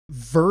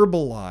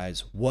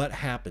verbalize what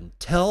happened.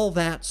 Tell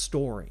that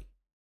story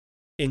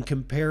and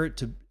compare it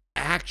to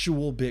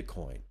actual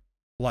Bitcoin,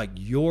 like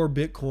your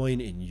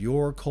Bitcoin in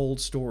your cold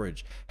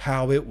storage,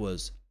 how it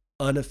was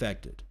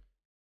unaffected.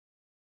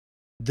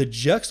 The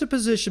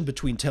juxtaposition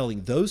between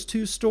telling those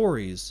two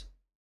stories,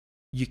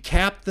 you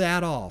cap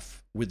that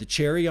off with the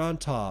cherry on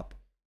top,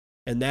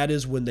 and that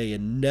is when they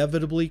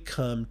inevitably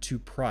come to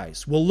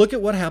price. Well, look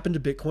at what happened to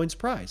Bitcoin's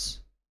price.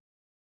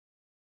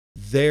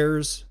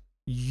 There's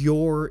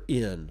your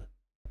in.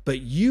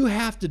 But you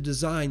have to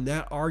design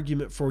that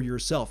argument for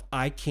yourself.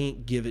 I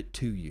can't give it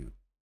to you.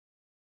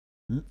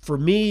 For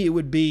me, it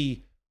would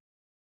be,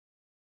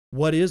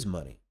 what is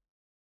money?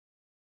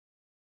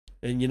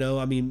 And,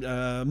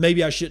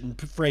 maybe I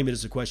shouldn't frame it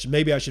as a question.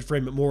 Maybe I should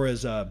frame it more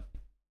as I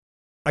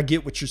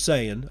get what you're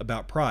saying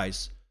about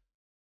price,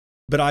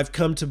 but I've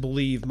come to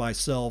believe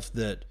myself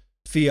that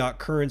fiat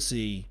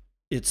currency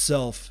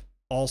itself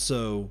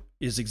also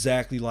is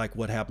exactly like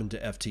what happened to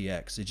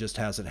FTX. It just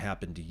hasn't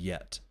happened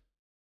yet.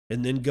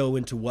 And then go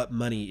into what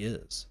money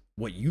is,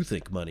 what you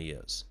think money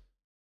is.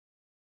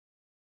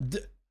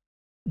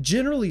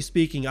 Generally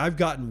speaking, I've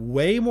gotten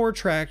way more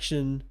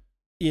traction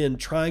in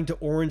trying to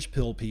orange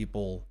pill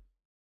people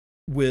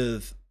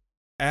with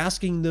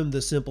asking them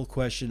the simple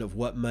question of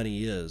what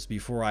money is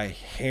before I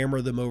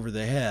hammer them over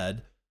the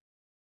head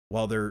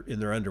while they're in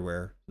their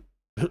underwear.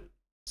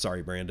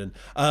 Sorry, Brandon.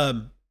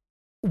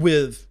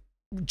 With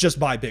just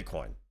buy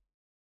Bitcoin.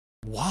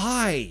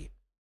 Why?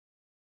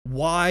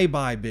 Why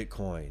buy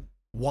Bitcoin?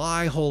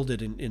 Why hold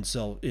it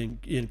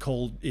in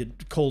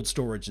cold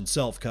storage and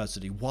self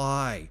custody?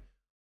 Why?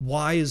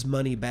 Why is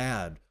money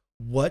bad?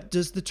 What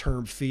does the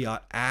term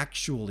fiat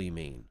actually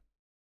mean?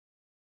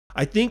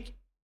 I think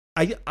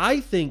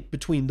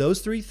between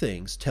those three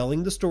things,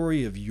 telling the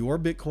story of your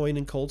Bitcoin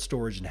in cold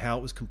storage and how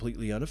it was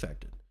completely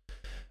unaffected,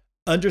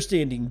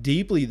 understanding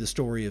deeply the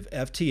story of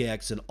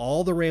FTX and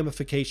all the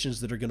ramifications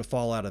that are going to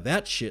fall out of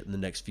that shit in the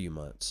next few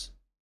months,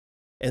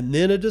 and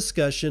then a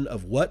discussion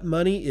of what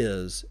money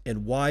is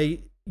and why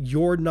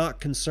you're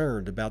not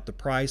concerned about the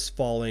price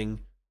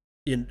falling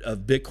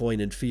of Bitcoin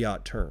in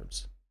fiat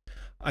terms.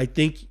 I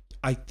think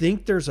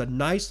there's a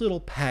nice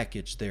little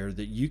package there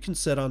that you can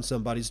set on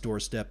somebody's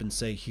doorstep and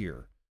say,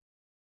 here,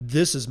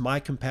 this is my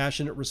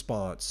compassionate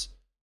response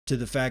to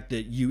the fact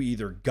that you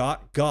either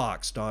got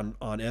goxed on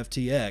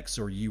FTX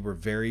or you were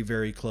very,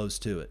 very close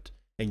to it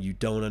and you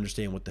don't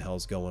understand what the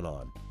hell's going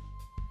on.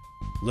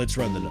 Let's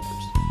run the numbers.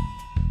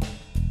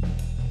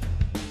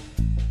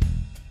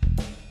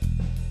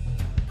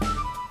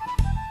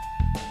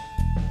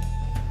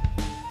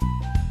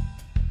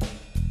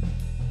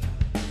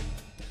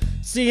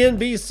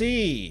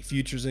 CNBC,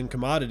 futures and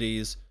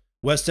commodities.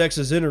 West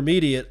Texas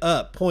Intermediate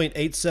up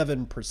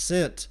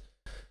 0.87%.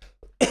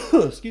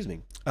 Excuse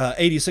me.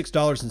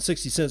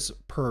 $86.60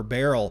 per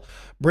barrel.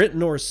 Brent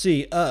North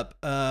Sea up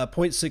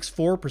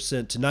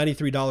 0.64% to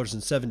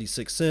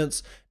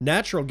 $93.76.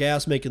 Natural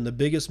gas making the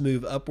biggest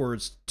move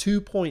upwards,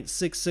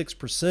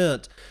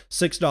 2.66%,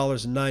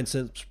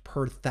 $6.09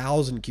 per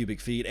thousand cubic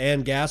feet.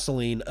 And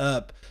gasoline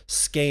up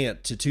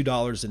scant to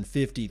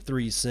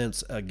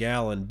 $2.53 a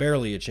gallon.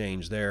 Barely a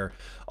change there.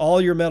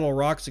 All your metal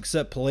rocks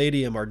except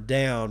palladium are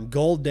down.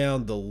 Gold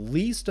down the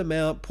least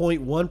amount,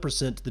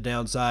 0.1% to the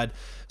downside,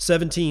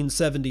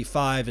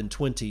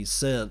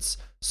 $17.75.20.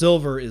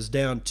 Silver is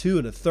down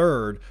 2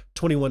 1/3,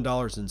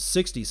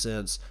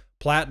 $21.60.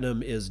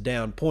 Platinum is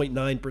down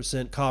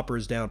 0.9%. Copper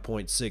is down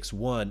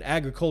 0.61%.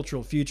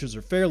 Agricultural futures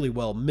are fairly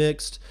well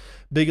mixed.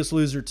 Biggest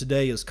loser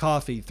today is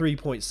coffee,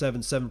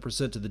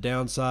 3.77% to the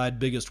downside.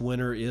 Biggest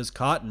winner is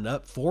cotton,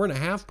 up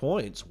 4.5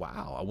 points.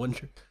 Wow, I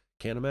wonder,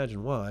 can't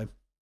imagine why.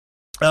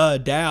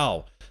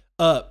 Dow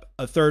up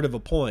 1/3 of a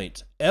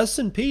point.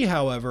 S&P,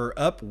 however,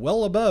 up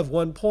well above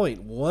 1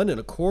 point,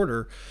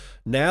 1.25.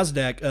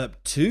 NASDAQ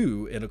up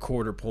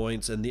 2.25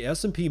 points, and the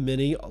S&P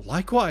Mini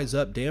likewise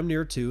up damn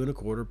near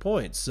 2.25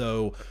 points.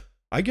 So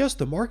I guess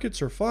the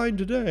markets are fine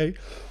today.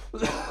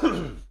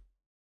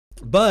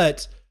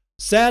 But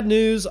sad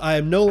news, I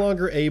am no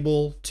longer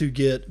able to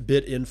get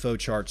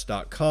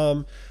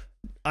bitinfocharts.com.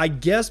 I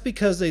guess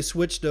because they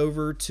switched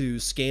over to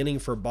scanning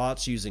for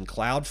bots using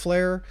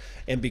Cloudflare,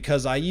 and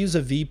because I use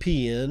a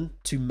VPN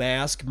to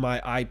mask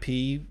my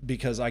IP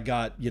because I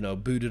got,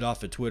 booted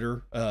off of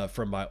Twitter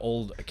from my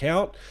old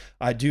account.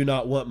 I do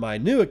not want my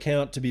new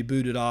account to be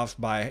booted off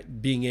by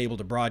being able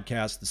to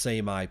broadcast the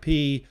same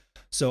IP.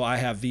 So I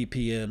have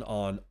VPN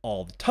on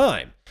all the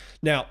time.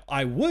 Now,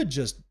 I would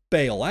just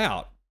bail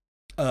out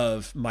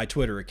of my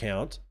Twitter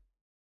account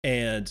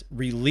and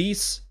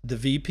release the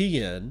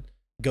VPN,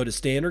 go to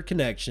standard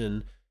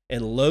connection,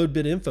 and load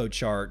BitInfo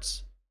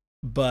charts.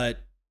 But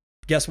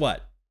guess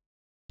what?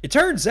 It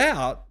turns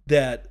out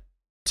that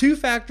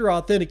two-factor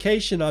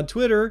authentication on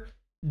Twitter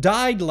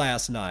died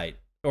last night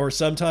or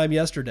sometime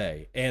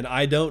yesterday, and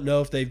I don't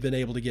know if they've been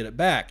able to get it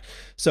back.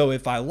 So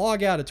if I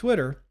log out of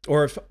Twitter,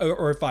 or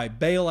if I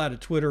bail out of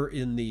Twitter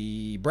in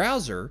the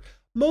browser,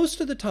 most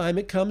of the time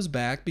it comes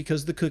back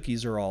because the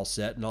cookies are all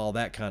set and all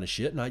that kind of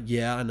shit. And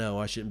I know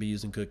I shouldn't be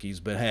using cookies,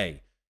 but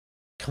hey,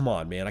 come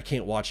on, man, I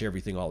can't watch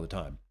everything all the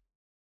time.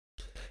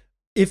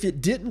 If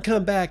it didn't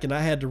come back and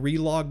I had to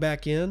relog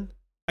back in,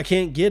 I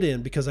can't get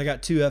in because I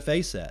got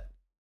 2FA set.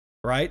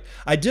 Right?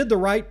 I did the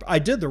right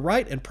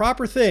and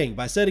proper thing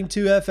by setting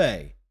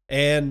 2FA,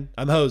 and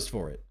I'm hosed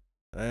for it.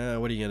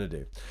 What are you going to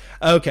do?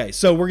 Okay,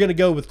 so we're going to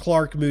go with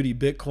Clark Moody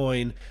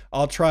Bitcoin.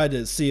 I'll try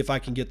to see if I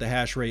can get the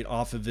hash rate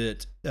off of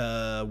it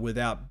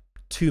without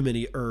too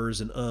many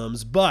ers and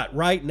ums. But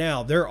right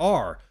now, there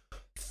are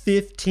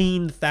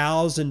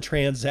 15,000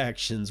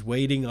 transactions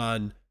waiting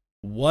on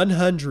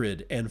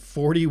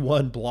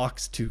 141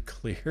 blocks to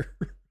clear.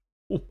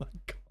 Oh my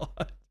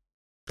God.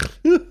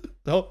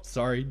 Oh,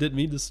 sorry, didn't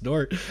mean to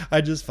snort.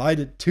 I just find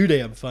it too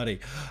damn funny.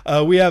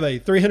 We have a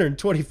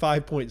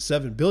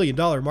 $325.7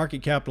 billion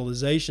market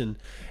capitalization,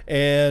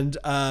 and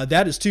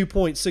that is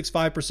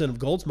 2.65% of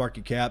gold's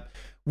market cap.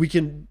 We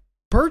can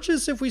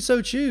purchase, if we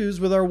so choose,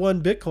 with our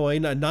one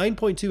Bitcoin,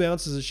 9.2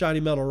 ounces of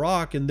shiny metal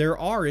rock, and there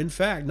are, in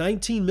fact,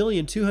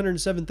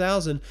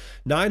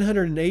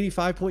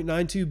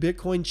 19,207,985.92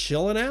 Bitcoin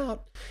chilling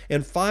out,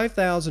 and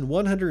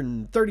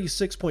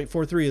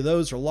 5,136.43 of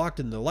those are locked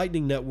in the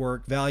Lightning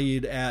Network,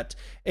 valued at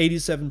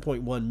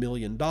 $87.1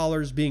 million,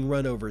 being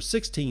run over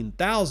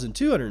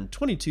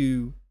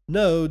 16,222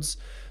 nodes,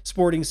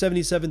 sporting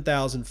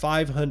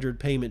 77,500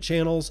 payment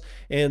channels,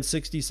 and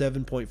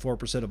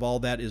 67.4% of all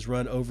that is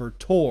run over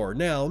Tor.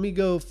 Now, let me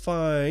go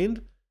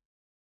find,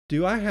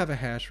 do I have a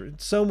hash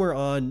rate? Somewhere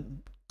on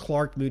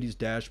Clark Moody's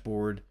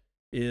dashboard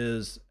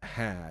is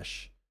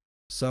hash.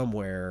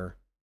 Somewhere.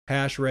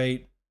 Hash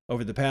rate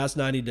over the past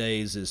 90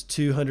 days is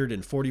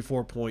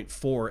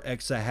 244.4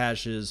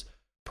 exahashes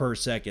per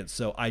second.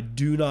 So I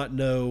do not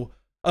know.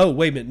 Oh,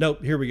 wait a minute.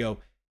 Nope, here we go.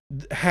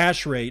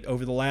 Hash rate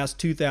over the last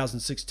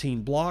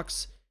 2016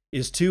 blocks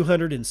is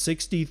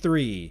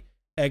 263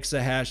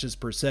 exahashes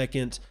per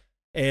second.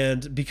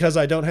 And because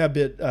I don't have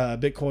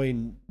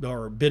Bitcoin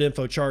or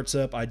BitInfo charts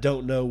up, I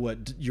don't know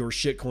what your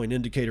shitcoin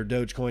indicator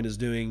Dogecoin is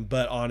doing.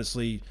 But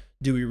honestly,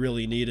 do we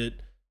really need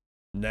it?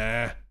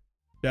 Nah.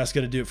 That's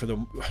gonna do it for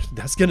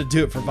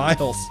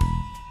Vials.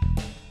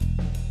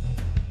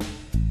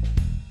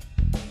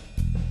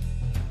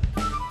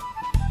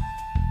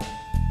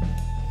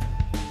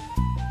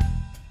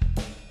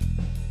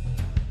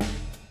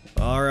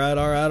 All right.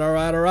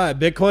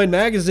 Bitcoin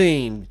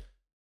Magazine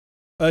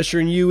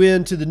ushering you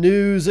into the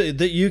news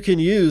that you can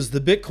use. The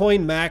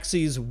Bitcoin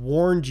Maxis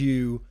warned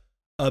you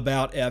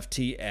about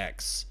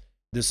FTX.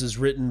 This is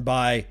written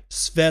by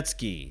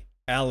Svetsky,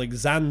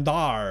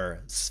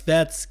 Alexander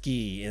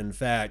Svetsky, in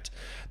fact.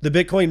 The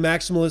Bitcoin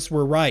maximalists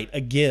were right.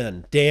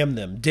 Again, damn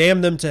them.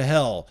 Damn them to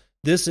hell.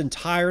 This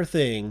entire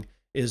thing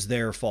is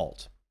their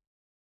fault.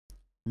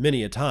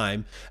 Many a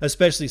time,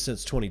 especially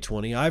since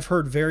 2020, I've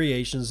heard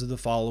variations of the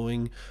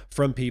following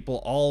from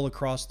people all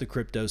across the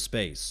crypto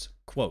space.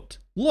 Quote,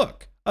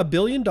 look, a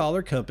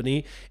billion-dollar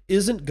company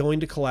isn't going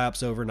to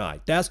collapse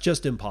overnight. That's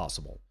just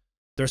impossible.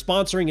 They're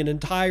sponsoring an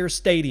entire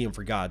stadium,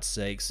 for God's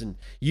sakes, and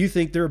you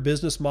think their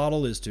business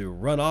model is to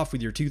run off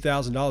with your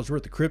 $2,000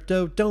 worth of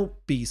crypto? Don't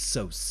be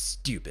so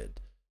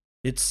stupid.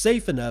 It's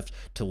safe enough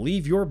to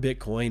leave your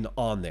Bitcoin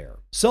on there.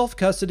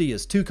 Self-custody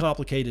is too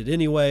complicated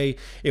anyway.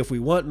 If we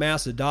want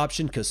mass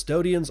adoption,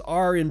 custodians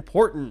are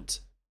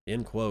important.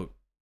 End quote.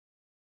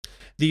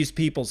 These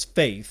people's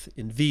faith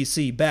in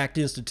VC-backed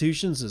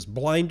institutions is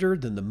blinder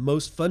than the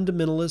most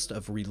fundamentalist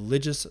of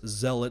religious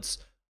zealots,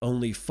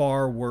 only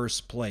far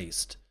worse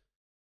placed.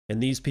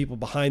 And these people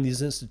behind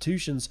these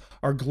institutions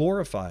are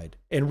glorified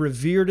and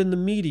revered in the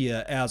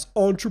media as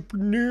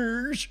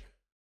entrepreneurs,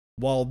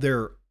 while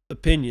their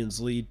opinions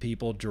lead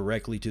people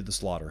directly to the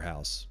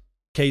slaughterhouse.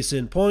 Case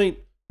in point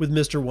with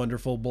Mr.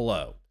 Wonderful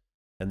below.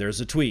 And there's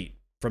a tweet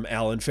from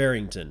Alan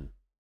Farrington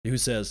who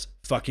says,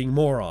 fucking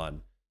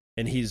moron.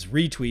 And he's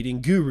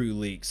retweeting Guru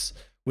Leaks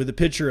with a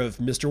picture of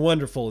Mr.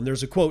 Wonderful. And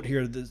there's a quote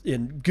here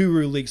in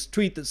Guru Leaks'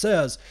 tweet that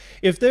says,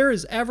 if there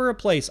is ever a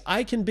place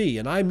I can be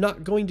and I'm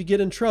not going to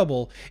get in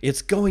trouble,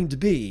 it's going to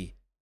be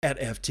at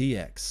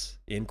FTX.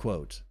 End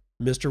quote.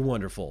 Mr.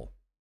 Wonderful,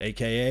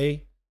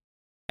 aka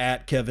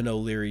at Kevin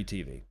O'Leary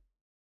TV.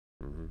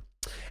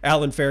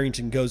 Alan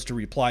Farrington goes to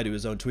reply to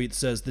his own tweet,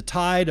 says, the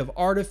tide of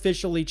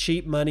artificially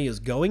cheap money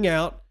is going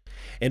out,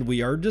 and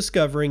we are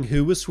discovering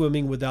who was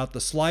swimming without the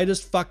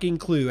slightest fucking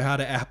clue how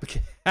to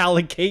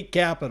allocate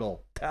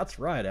capital. That's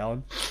right,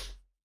 Alan.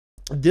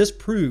 This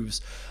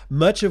proves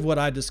much of what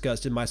I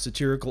discussed in my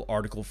satirical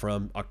article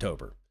from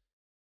October.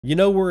 You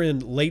know, we're in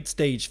late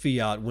stage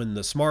fiat when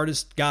the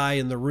smartest guy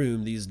in the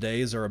room these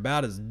days are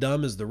about as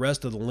dumb as the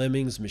rest of the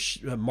lemmings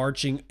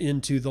marching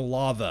into the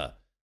lava.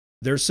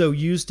 They're so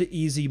used to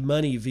easy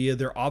money via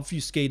their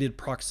obfuscated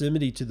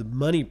proximity to the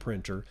money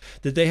printer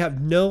that they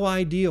have no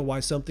idea why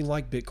something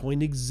like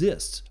Bitcoin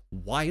exists,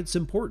 why it's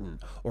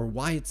important, or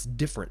why it's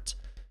different.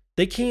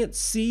 They can't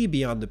see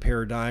beyond the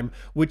paradigm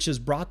which has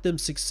brought them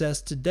success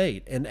to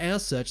date, and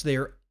as such, they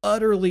are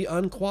utterly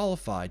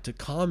unqualified to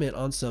comment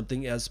on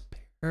something as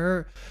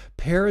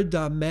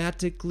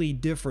paradigmatically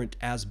different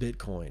as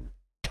Bitcoin.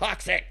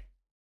 Toxic!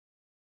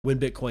 When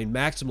Bitcoin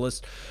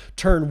maximalists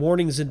turn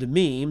warnings into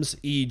memes,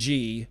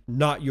 e.g.,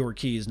 not your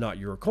keys, not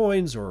your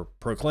coins, or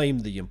proclaim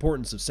the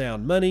importance of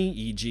sound money,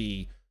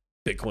 e.g.,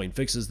 Bitcoin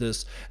fixes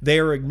this, they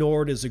are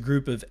ignored as a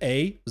group of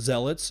A,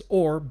 zealots,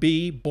 or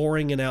B,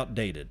 boring and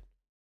outdated.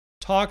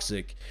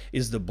 Toxic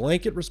is the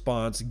blanket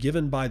response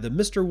given by the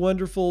Mr.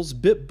 Wonderfuls,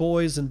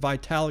 BitBoys, and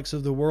Vitalics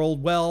of the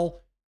world.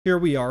 Well, here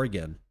we are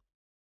again.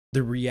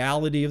 The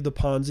reality of the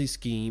Ponzi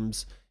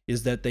schemes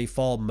is that they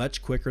fall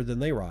much quicker than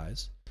they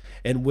rise.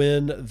 And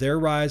when their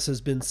rise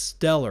has been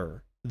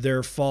stellar,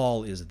 their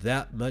fall is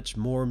that much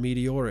more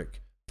meteoric.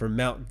 From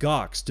Mt.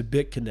 Gox to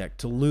BitConnect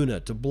to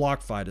Luna to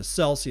BlockFi to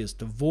Celsius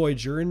to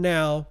Voyager and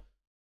now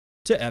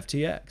to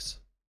FTX.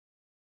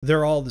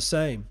 They're all the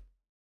same.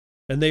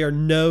 And they are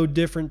no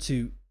different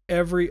to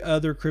every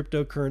other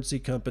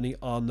cryptocurrency company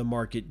on the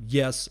market.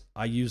 Yes,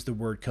 I use the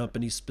word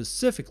company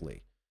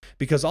specifically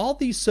because all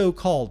these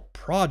so-called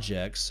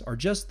projects are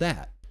just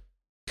that.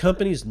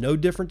 Companies no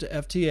different to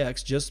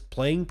FTX, just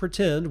playing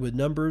pretend with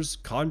numbers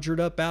conjured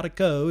up out of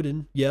code.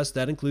 And yes,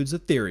 that includes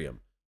Ethereum,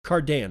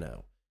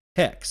 Cardano,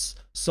 Hex,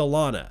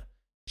 Solana,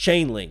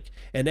 Chainlink,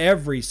 and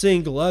every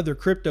single other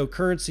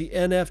cryptocurrency,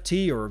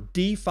 NFT, or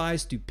DeFi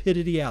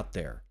stupidity out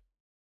there.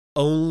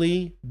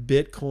 Only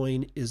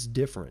Bitcoin is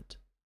different.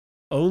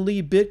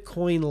 Only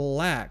Bitcoin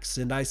lacks,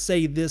 and I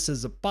say this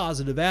as a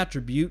positive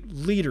attribute,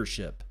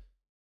 leadership,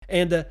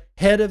 and a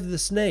head of the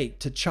snake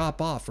to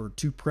chop off or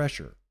to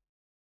pressure.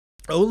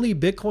 Only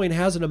Bitcoin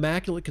has an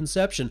immaculate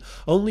conception.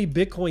 Only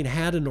Bitcoin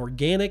had an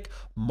organic,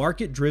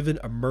 market-driven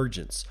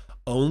emergence.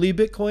 Only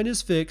Bitcoin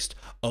is fixed.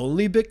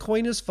 Only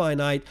Bitcoin is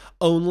finite.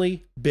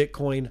 Only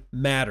Bitcoin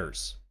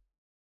matters.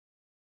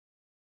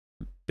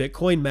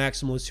 Bitcoin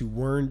maximalists who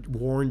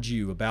warned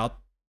you about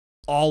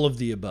all of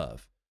the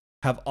above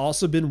have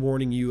also been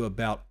warning you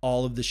about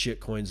all of the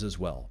shitcoins as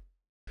well.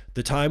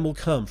 The time will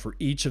come for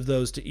each of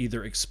those to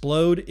either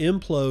explode,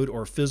 implode,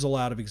 or fizzle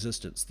out of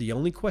existence. The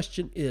only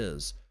question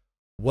is,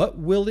 what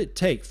will it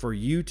take for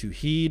you to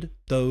heed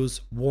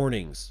those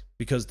warnings?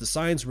 Because the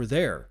signs were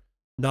there,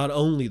 not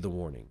only the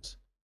warnings.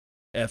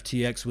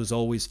 FTX was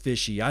always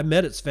fishy. I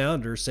met its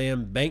founder,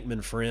 Sam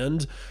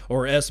Bankman-Fried,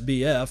 or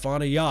SBF,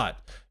 on a yacht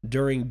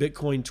during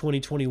Bitcoin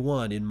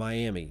 2021 in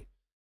Miami.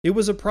 It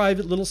was a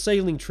private little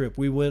sailing trip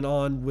we went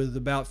on with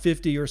about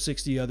 50 or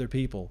 60 other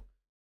people.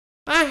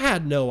 I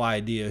had no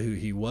idea who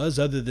he was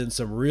other than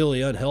some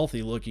really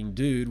unhealthy looking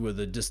dude with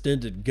a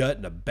distended gut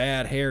and a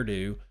bad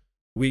hairdo.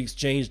 We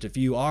exchanged a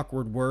few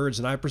awkward words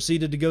and I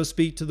proceeded to go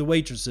speak to the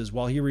waitresses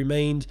while he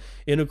remained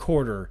in a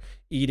corner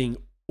eating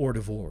hors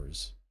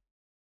d'oeuvres.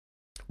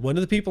 One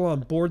of the people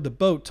on board the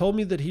boat told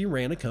me that he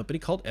ran a company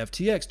called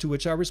FTX, to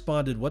which I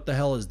responded, "What the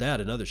hell is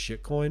that, another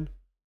shitcoin?"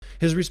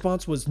 His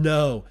response was,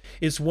 "No,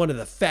 it's one of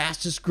the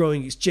fastest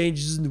growing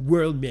exchanges in the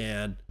world,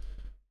 man."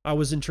 I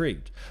was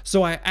intrigued,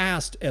 so I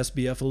asked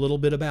SBF a little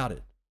bit about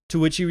it, to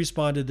which he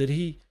responded that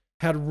he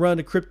had run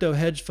a crypto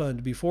hedge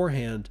fund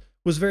beforehand,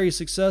 was very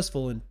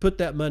successful, and put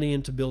that money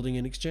into building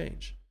an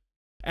exchange.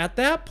 At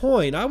that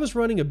point, I was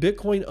running a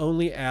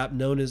Bitcoin-only app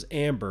known as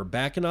Amber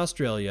back in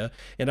Australia,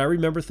 and I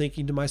remember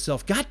thinking to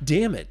myself, God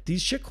damn it,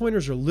 these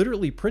shitcoiners are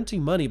literally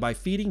printing money by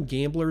feeding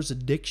gamblers'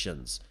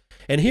 addictions.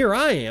 And here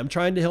I am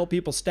trying to help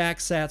people stack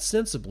sats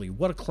sensibly.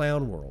 What a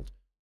clown world.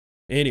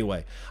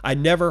 Anyway, I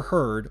never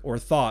heard or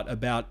thought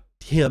about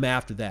him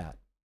after that.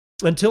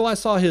 Until I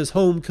saw his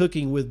home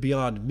cooking with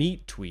Beyond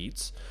Meat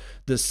tweets,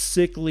 the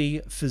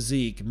sickly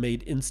physique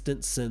made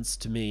instant sense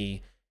to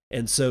me,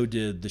 and so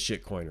did the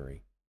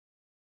shitcoinery.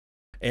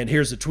 And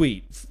here's a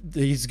tweet.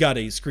 He's got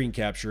a screen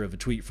capture of a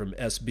tweet from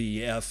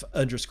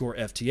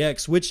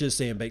SBF_FTX, which is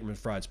Sam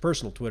Bankman-Fried's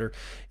personal Twitter.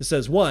 It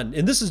says, one,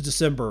 and this is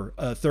December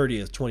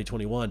 30th,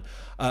 2021.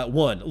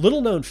 One,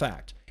 little known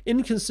fact.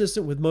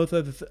 Inconsistent with most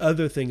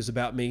other things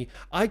about me,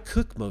 I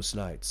cook most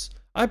nights.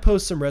 I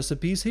post some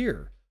recipes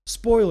here.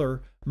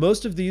 Spoiler,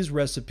 most of these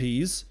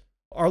recipes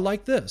are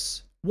like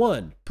this.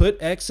 1, put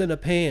X in a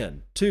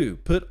pan. 2,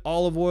 put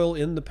olive oil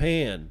in the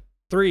pan.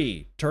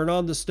 3, turn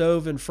on the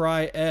stove and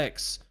fry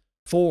X.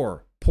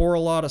 4, pour a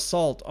lot of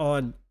salt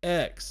on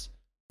X.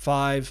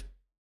 5,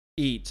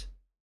 eat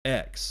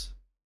X.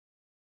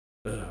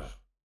 Ugh,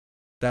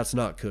 that's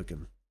not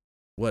cooking.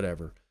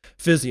 Whatever.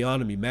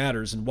 Physiognomy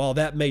matters, and while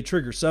that may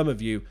trigger some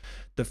of you,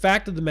 the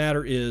fact of the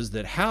matter is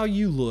that how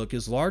you look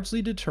is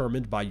largely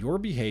determined by your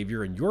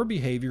behavior, and your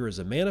behavior is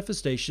a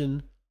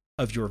manifestation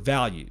of your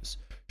values.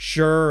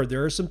 Sure,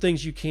 there are some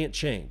things you can't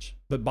change.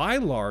 But by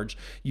and large,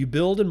 you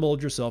build and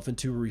mold yourself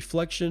into a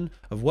reflection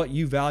of what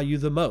you value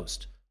the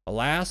most.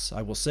 Alas,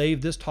 I will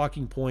save this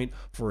talking point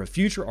for a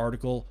future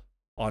article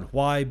on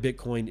why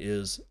Bitcoin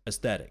is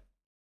aesthetic.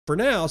 For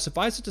now,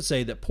 suffice it to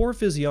say that poor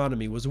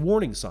physiognomy was a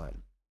warning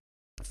sign.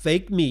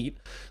 Fake meat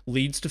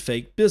leads to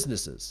fake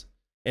businesses,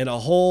 and a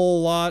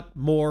whole lot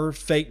more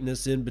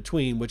fakeness in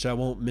between, which I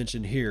won't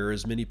mention here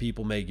as many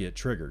people may get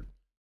triggered.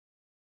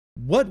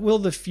 What will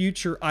the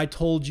future I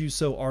Told You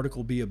So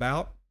article be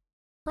about?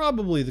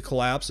 Probably the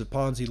collapse of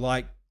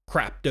Ponzi-like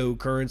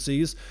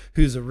cryptocurrencies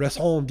whose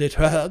raison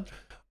d'etre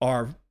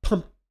are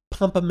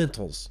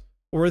pumpamentals,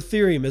 or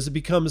Ethereum as it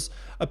becomes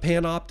a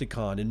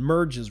panopticon and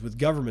merges with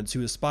governments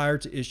who aspire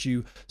to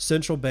issue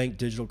central bank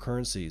digital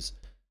currencies.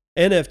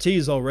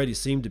 NFTs already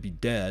seem to be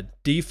dead.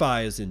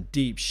 DeFi is in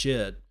deep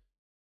shit.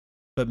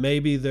 But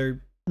maybe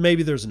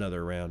there's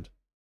another round.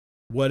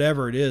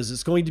 Whatever it is,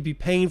 it's going to be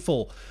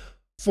painful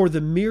for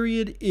the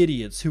myriad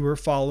idiots who are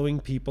following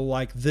people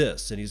like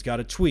this. And he's got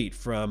a tweet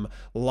from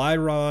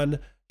Lyron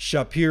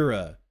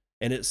Shapira,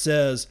 and it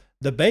says,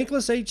 "The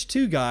Bankless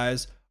H2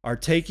 guys are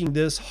taking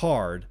this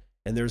hard,"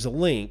 and there's a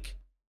link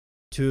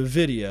to a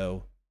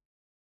video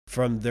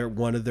from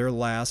one of their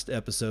last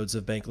episodes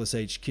of Bankless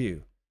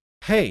HQ.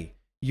 Hey,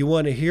 you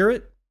want to hear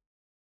it?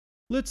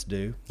 Let's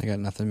do. I got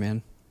nothing,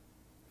 man.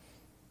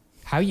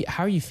 How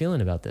are you feeling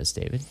about this,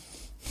 David?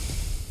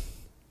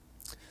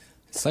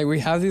 It's like we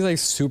have these like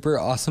super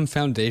awesome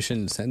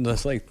foundations, and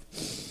just like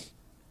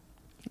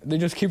they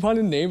just keep on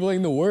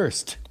enabling the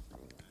worst.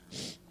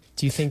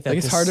 Do you think that like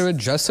it's hard to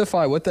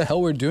justify what the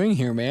hell we're doing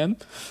here, man?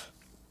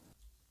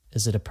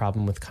 Is it a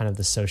problem with kind of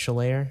the social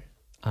layer?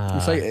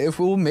 It's like if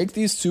we'll make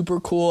these super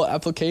cool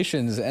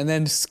applications and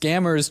then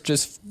scammers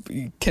just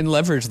can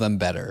leverage them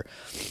better.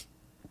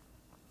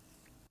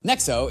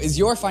 Nexo is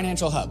your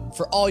financial hub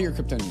for all your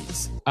crypto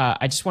needs.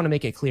 I just want to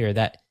make it clear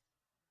that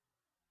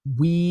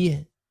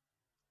we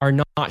are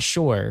not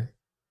sure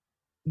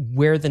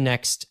where the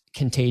next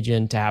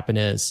contagion to happen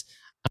is.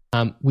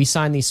 We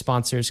sign these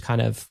sponsors kind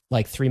of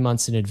like 3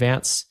 months in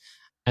advance.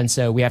 And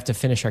so we have to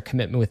finish our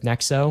commitment with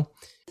Nexo.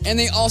 And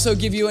they also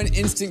give you an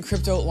instant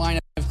crypto line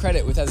of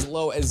credit with as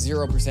low as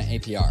 0%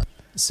 APR.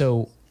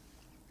 So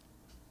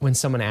when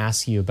someone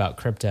asks you about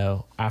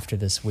crypto after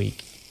this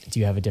week, do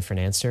you have a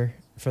different answer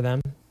for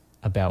them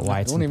about why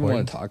it's important? I don't even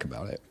want to talk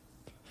about it.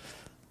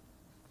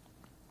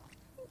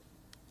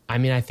 I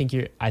mean, I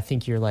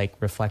think you're like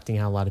reflecting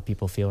how a lot of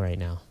people feel right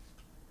now.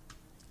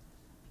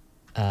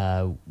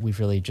 We've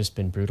really just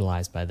been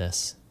brutalized by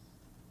this.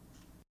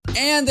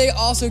 And they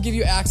also give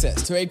you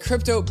access to a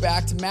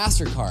crypto-backed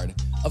MasterCard,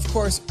 of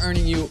course,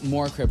 earning you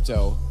more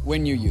crypto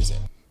when you use it.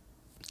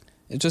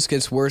 It just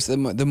gets worse the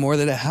more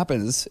that it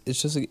happens.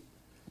 It's just like,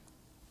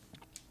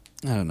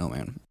 I don't know,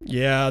 man.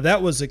 Yeah,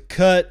 that was a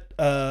cut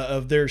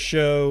of their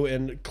show,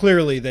 and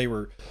clearly they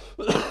were,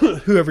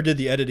 whoever did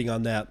the editing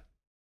on that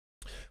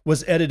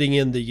was editing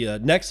in the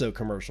Nexo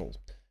commercials.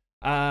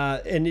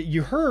 And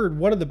you heard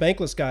one of the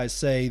Bankless guys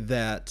say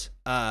that,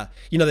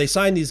 they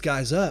sign these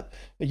guys up,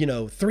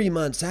 3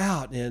 months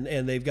out,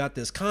 and they've got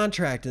this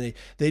contract, and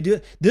they do.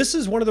 This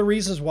is one of the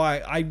reasons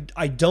why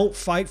I don't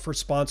fight for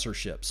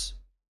sponsorships,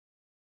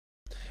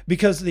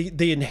 because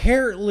they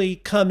inherently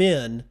come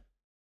in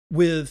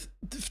with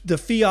the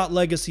fiat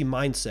legacy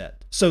mindset.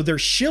 So they're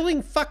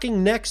shilling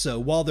fucking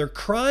Nexo while they're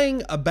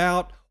crying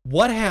about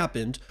what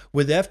happened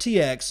with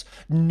FTX,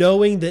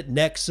 knowing that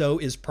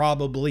Nexo is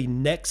probably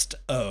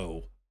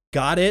next-o.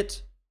 Got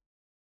it?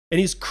 And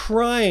he's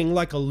crying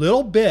like a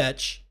little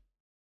bitch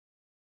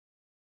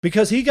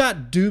because he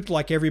got duped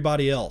like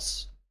everybody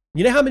else.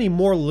 You know how many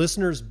more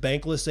listeners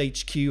Bankless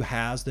HQ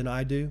has than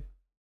I do?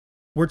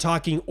 We're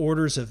talking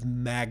orders of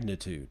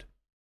magnitude.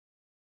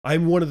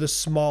 I'm one of the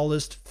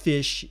smallest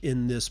fish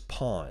in this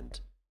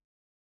pond.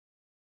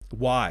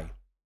 Why?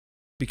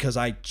 Because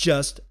I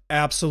just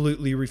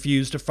absolutely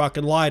refuse to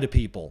fucking lie to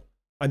people.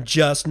 I'm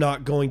just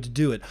not going to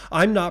do it.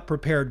 I'm not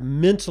prepared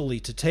mentally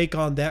to take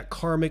on that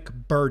karmic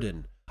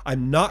burden.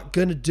 I'm not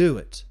going to do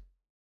it.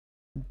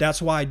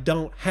 That's why I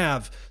don't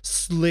have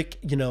slick,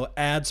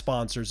 ad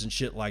sponsors and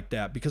shit like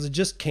that, because I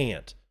just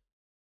can't.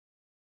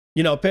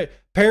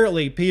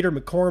 Apparently Peter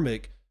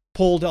McCormick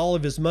pulled all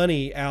of his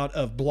money out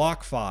of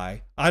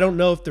BlockFi. I don't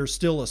know if they're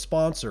still a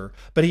sponsor,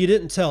 but he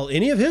didn't tell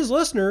any of his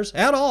listeners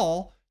at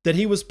all that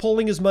he was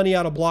pulling his money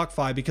out of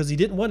BlockFi because he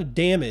didn't want to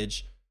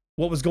damage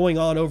what was going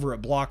on over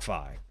at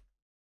BlockFi.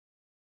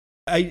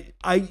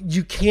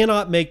 You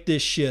cannot make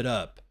this shit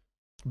up.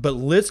 But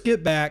let's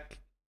get back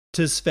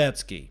to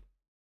Svetski.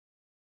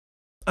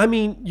 I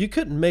mean, you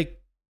couldn't make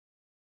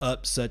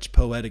up such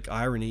poetic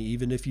irony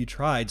even if you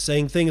tried,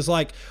 saying things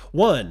like,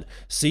 1,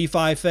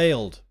 CeFi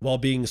failed while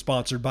being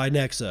sponsored by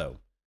Nexo.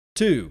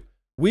 2,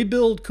 we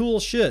build cool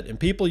shit and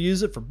people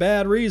use it for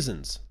bad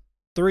reasons.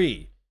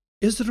 3,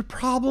 is it a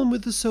problem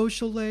with the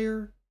social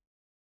layer?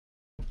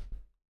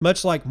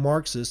 Much like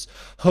Marxists,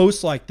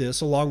 hosts like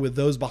this, along with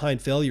those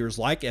behind failures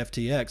like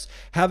FTX,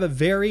 have a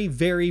very,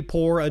 very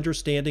poor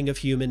understanding of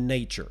human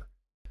nature.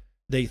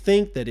 They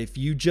think that if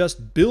you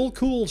just build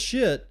cool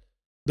shit,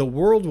 the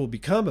world will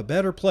become a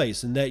better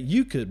place and that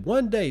you could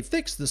one day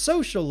fix the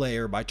social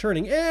layer by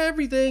turning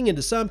everything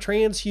into some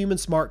transhuman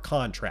smart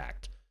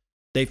contract.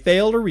 They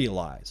fail to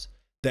realize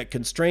that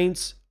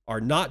constraints are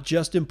not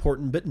just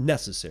important but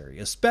necessary,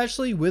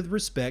 especially with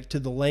respect to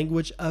the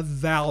language of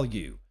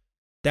value.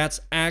 That's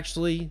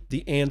actually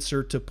the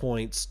answer to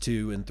points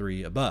 2 and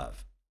 3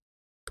 above.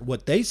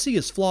 What they see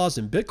as flaws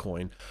in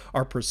Bitcoin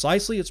are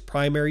precisely its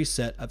primary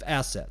set of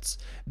assets.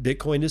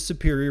 Bitcoin is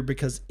superior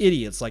because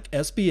idiots like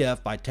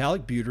SBF,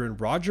 Vitalik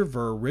Buterin, Roger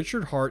Ver,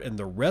 Richard Hart, and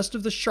the rest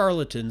of the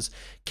charlatans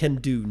can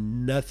do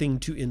nothing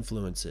to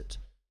influence it.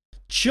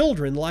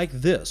 Children like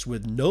this,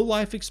 with no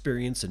life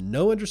experience and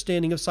no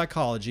understanding of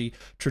psychology,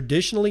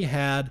 traditionally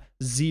had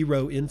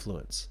zero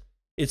influence.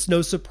 It's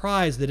no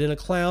surprise that in a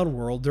clown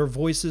world, their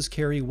voices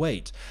carry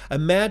weight.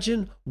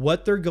 Imagine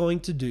what they're going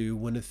to do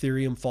when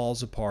Ethereum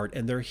falls apart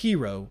and their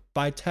hero,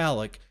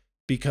 Vitalik,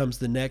 becomes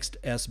the next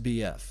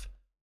SBF.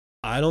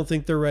 I don't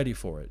think they're ready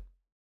for it.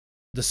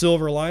 The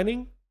silver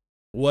lining?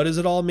 What does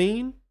it all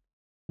mean?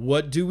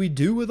 What do we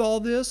do with all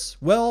this?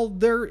 Well,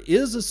 there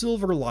is a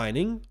silver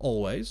lining,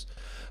 always.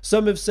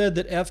 Some have said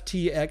that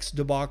FTX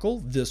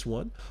debacle, this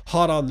one,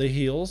 hot on the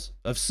heels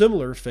of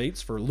similar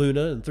fates for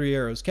Luna and Three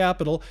Arrows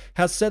Capital,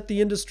 has set the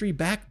industry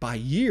back by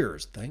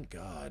years, thank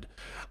God.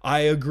 I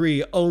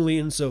agree only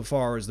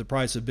insofar as the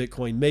price of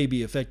Bitcoin may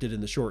be affected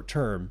in the short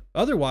term.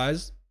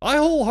 Otherwise, I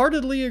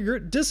wholeheartedly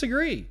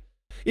disagree.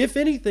 If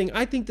anything,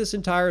 I think this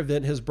entire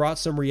event has brought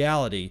some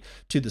reality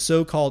to the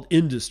so-called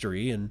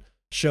industry and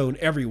shown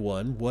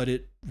everyone what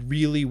it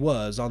really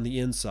was on the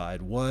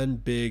inside, one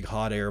big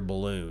hot air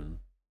balloon.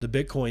 The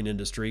Bitcoin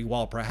industry,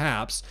 while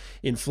perhaps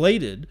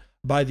inflated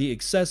by the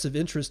excessive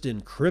interest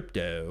in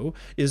crypto,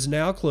 is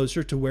now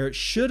closer to where it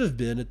should have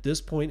been at this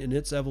point in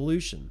its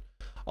evolution.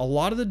 A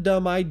lot of the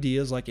dumb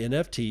ideas like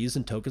NFTs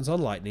and tokens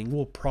on Lightning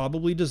will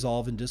probably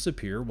dissolve and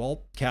disappear,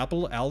 while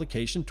capital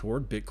allocation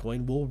toward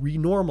Bitcoin will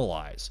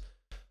renormalize.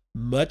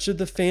 Much of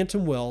the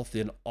phantom wealth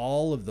in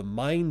all of the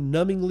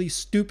mind-numbingly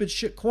stupid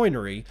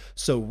shitcoinery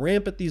so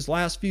rampant these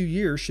last few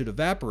years should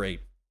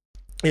evaporate.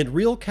 And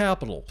real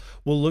capital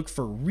will look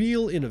for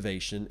real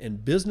innovation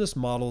and business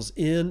models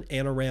in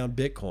and around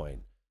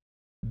Bitcoin.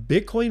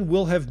 Bitcoin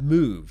will have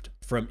moved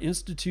from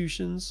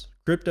institutions,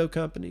 crypto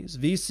companies,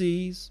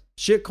 VCs,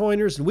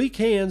 shitcoiners, and weak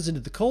hands into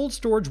the cold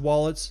storage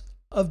wallets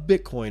of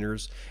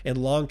Bitcoiners and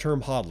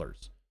long-term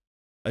hodlers.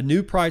 A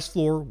new price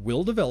floor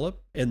will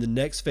develop and the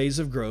next phase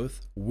of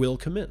growth will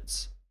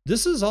commence.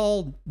 This is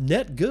all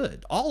net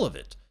good, all of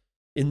it.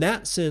 In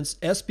that sense,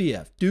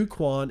 SBF, Do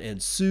Kwon,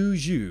 and Su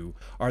Zhu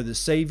are the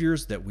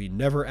saviors that we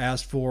never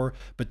asked for,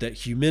 but that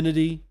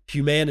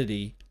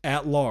humanity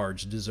at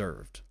large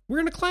deserved. We're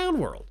in a clown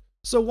world,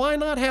 so why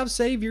not have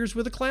saviors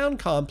with a clown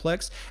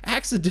complex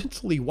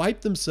accidentally wipe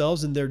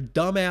themselves and their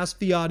dumbass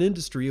fiat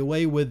industry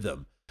away with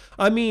them?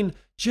 I mean,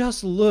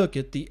 just look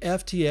at the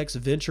FTX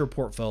venture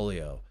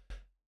portfolio.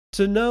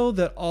 To know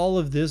that all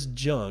of this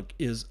junk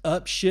is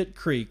up shit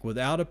creek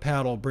without a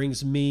paddle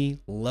brings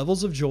me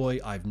levels of joy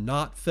I've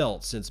not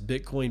felt since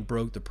Bitcoin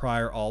broke the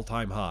prior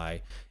all-time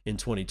high in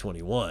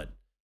 2021.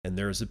 And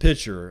there's a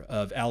picture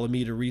of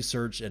Alameda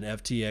Research and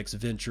FTX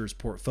Ventures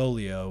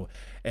portfolio,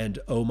 and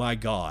oh my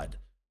God,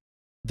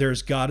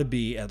 there's got to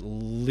be at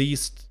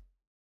least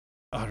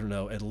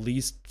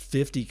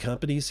 50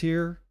 companies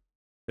here.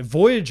 And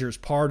Voyager's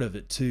part of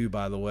it too,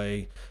 by the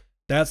way.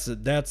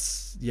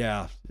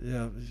 Yeah.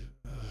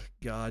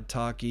 God,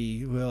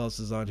 Taki, who else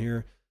is on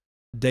here?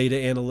 Data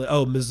Analytics.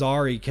 Oh,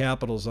 Mizari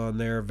Capital's on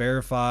there.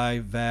 Verify,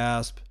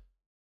 VASP.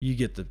 You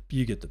get the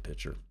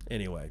picture.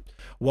 Anyway,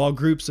 while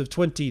groups of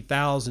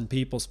 20,000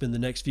 people spend the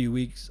next few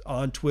weeks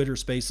on Twitter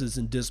Spaces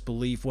in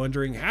disbelief,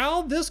 wondering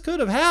how this could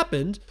have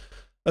happened,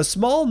 a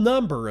small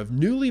number of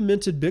newly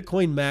minted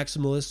Bitcoin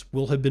maximalists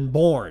will have been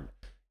born.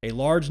 A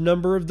large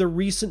number of the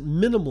recent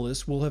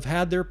minimalists will have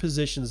had their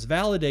positions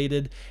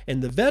validated,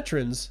 and the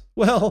veterans,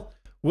 well,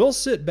 we'll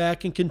sit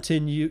back and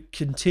continue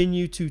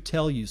to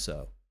tell you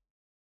so.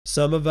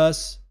 Some of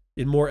us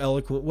in more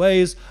eloquent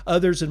ways,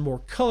 others in more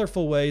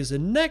colorful ways,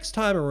 and next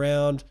time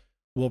around,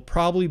 we'll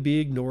probably be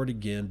ignored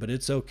again, but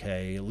it's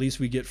okay. At least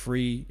we get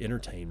free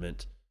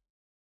entertainment.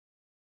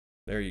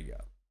 There you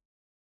go.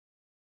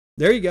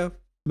 There you go.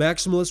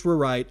 Maximalists were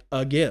right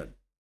again.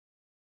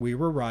 We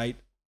were right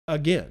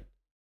again.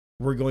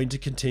 We're going to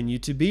continue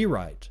to be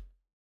right.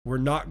 We're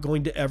not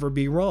going to ever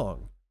be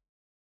wrong.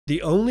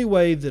 The only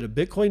way that a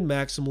Bitcoin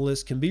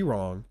maximalist can be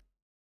wrong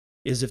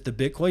is if the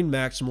Bitcoin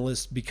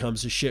maximalist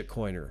becomes a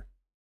shitcoiner.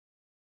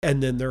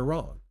 And then they're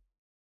wrong.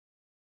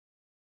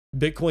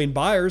 Bitcoin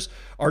buyers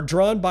are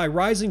drawn by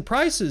rising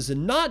prices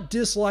and not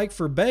dislike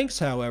for banks,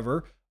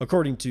 however,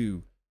 according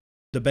to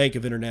the Bank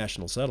of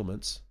International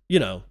Settlements. You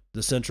know,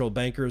 the central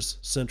banker's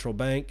central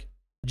bank.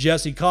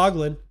 Jesse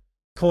Coughlin,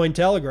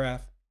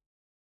 Cointelegraph.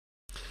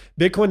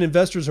 Bitcoin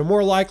investors are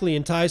more likely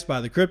enticed by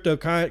the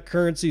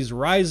cryptocurrency's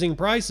rising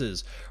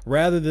prices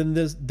rather than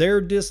their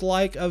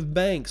dislike of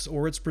banks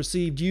or its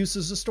perceived use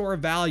as a store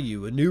of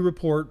value, a new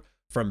report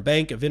from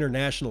Bank of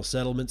International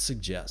Settlements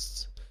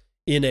suggests.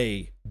 In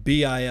a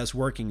BIS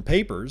Working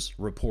Papers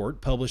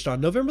report published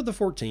on November the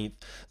 14th,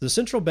 the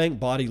central bank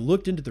body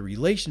looked into the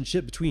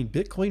relationship between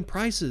Bitcoin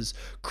prices,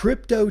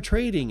 crypto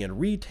trading, and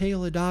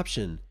retail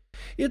adoption.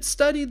 It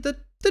studied the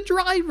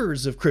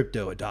drivers of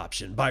crypto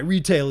adoption by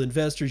retail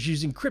investors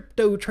using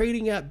crypto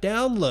trading app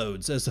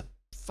downloads as a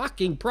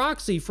fucking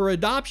proxy for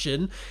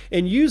adoption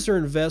and user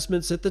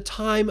investments at the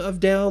time of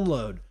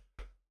download.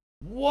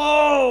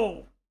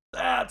 Whoa!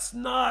 That's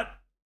not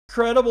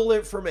credible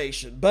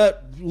information,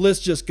 but let's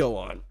just go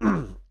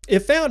on. It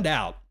found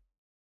out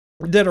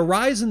that a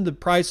rise in the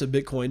price of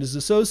Bitcoin is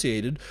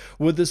associated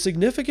with a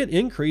significant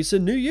increase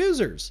in new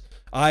users,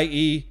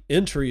 i.e.,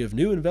 entry of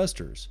new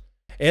investors,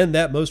 and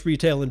that most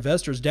retail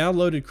investors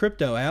downloaded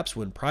crypto apps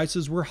when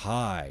prices were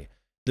high.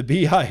 The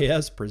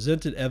BIS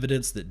presented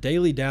evidence that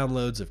daily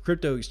downloads of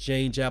crypto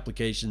exchange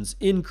applications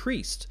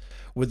increased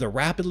with the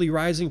rapidly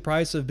rising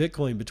price of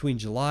Bitcoin between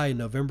July and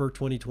November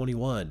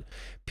 2021,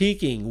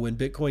 peaking when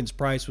Bitcoin's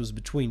price was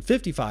between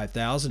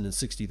 $55,000 and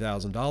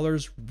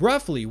 $60,000,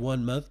 roughly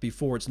 1 month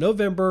before its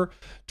November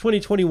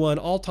 2021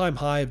 all-time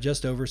high of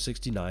just over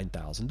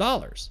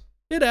 $69,000.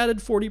 It added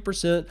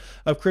 40%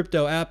 of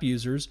crypto app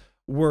users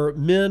were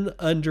men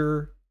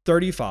under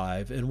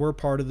 35 and were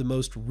part of the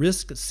most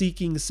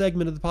risk-seeking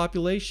segment of the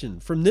population.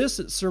 From this,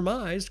 it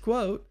surmised,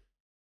 quote,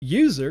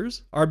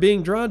 users are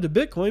being drawn to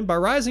Bitcoin by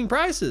rising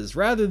prices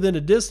rather than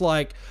a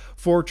dislike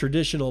for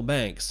traditional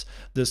banks,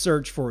 the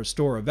search for a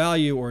store of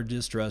value, or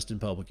distrust in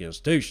public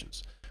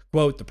institutions.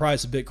 Quote, the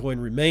price of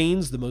Bitcoin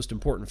remains the most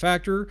important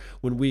factor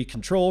when we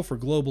control for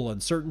global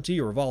uncertainty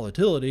or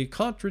volatility,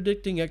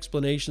 contradicting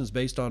explanations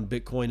based on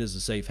Bitcoin as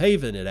a safe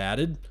haven, it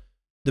added.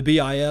 The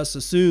BIS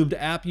assumed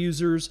app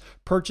users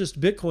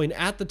purchased Bitcoin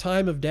at the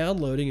time of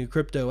downloading a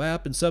crypto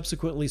app and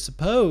subsequently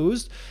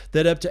supposed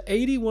that up to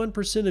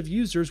 81% of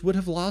users would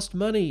have lost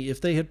money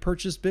if they had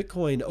purchased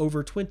Bitcoin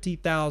over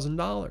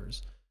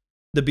 $20,000.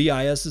 The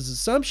BIS's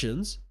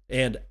assumptions,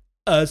 and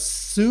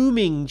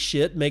assuming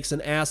shit makes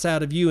an ass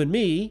out of you and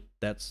me,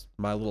 that's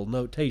my little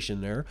notation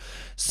there,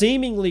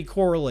 seemingly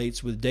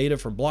correlates with data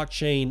from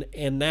blockchain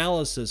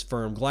analysis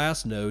firm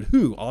Glassnode,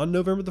 who on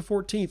November the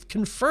 14th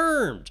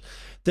confirmed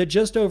that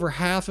just over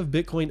half of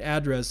Bitcoin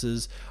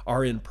addresses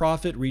are in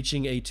profit,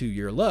 reaching a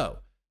 2-year low.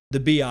 The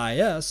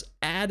BIS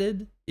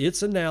added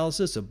its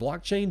analysis of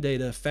blockchain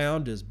data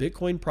found as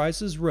Bitcoin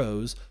prices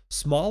rose,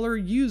 smaller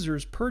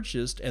users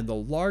purchased and the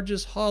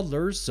largest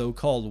hodlers,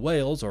 so-called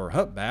whales or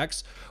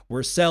humpbacks,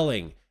 were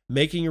selling,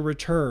 making a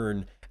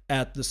return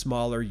at the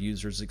smaller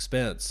users'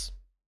 expense.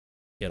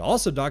 It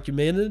also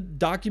documented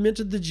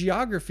the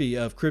geography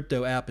of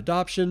crypto app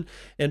adoption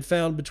and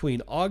found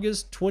between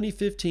August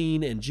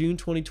 2015 and June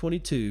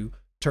 2022,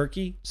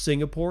 Turkey,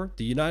 Singapore,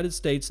 the United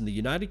States, and the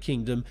United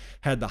Kingdom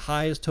had the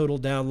highest total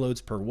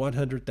downloads per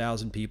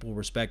 100,000 people,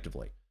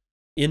 respectively.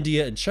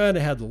 India and China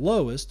had the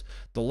lowest,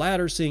 the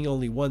latter seeing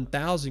only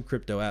 1,000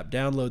 crypto app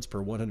downloads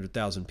per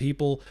 100,000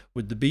 people,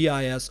 with the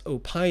BIS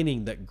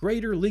opining that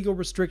greater legal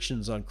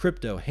restrictions on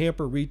crypto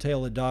hamper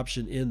retail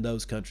adoption in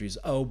those countries.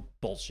 Oh,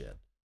 bullshit.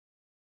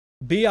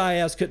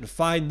 BIS couldn't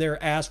find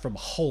their ass from a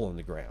hole in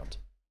the ground.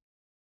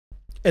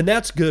 And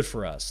that's good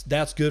for us.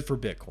 That's good for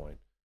Bitcoin.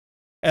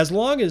 As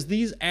long as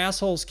these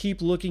assholes keep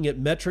looking at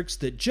metrics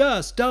that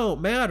just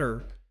don't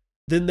matter,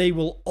 then they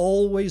will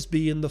always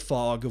be in the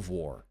fog of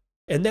war.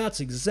 And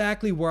that's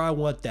exactly where I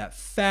want that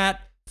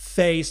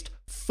fat-faced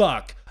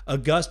fuck,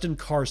 Augustin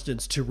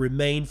Carstens, to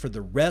remain for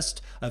the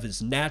rest of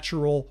his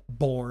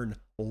natural-born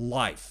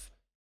life.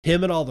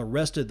 Him and all the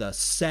rest of the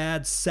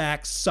sad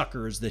sack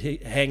suckers that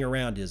hang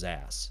around his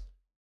ass.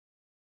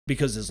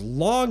 Because as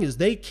long as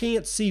they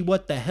can't see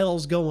what the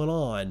hell's going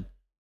on,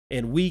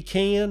 and we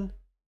can,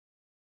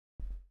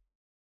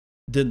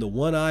 then the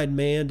one-eyed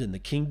man in the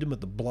kingdom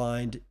of the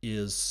blind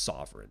is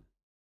sovereign.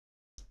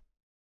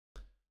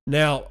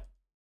 Now,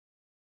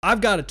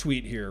 I've got a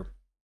tweet here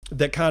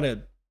that kind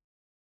of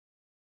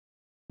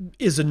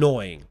is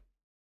annoying.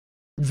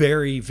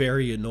 Very,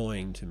 very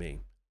annoying to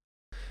me.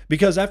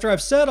 Because after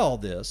I've said all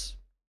this,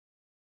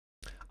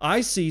 I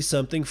see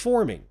something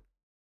forming.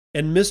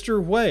 And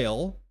Mr.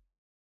 Whale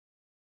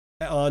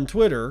on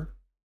Twitter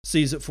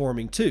sees it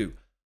forming too.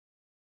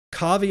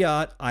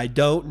 Caveat, I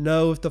don't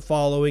know if the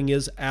following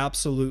is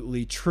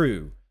absolutely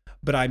true,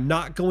 but I'm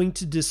not going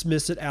to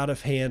dismiss it out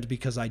of hand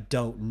because I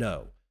don't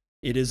know.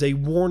 It is a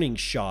warning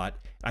shot.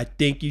 I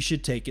think you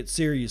should take it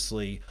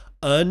seriously.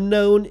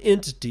 Unknown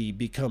entity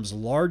becomes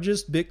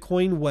largest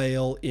Bitcoin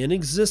whale in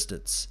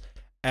existence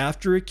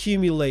after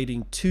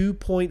accumulating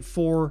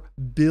 $2.4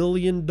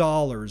 billion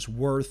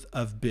worth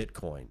of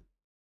Bitcoin.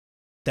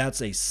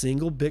 That's a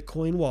single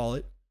Bitcoin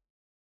wallet.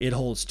 It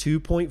holds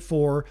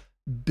 2.4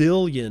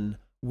 billion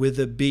with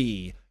a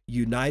B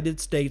United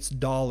States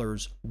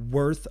dollars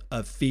worth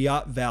of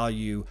fiat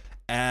value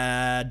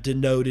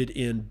denoted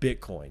in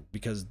Bitcoin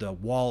because the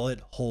wallet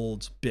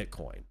holds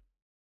Bitcoin.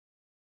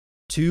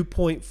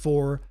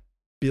 $2.4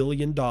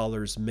 billion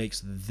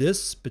makes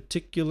this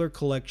particular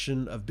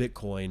collection of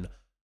Bitcoin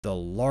the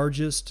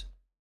largest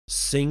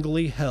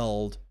singly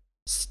held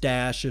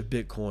stash of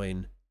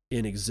Bitcoin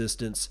in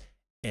existence,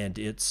 and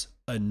it's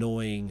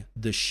annoying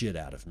the shit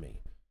out of me.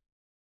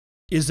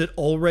 Is it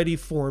already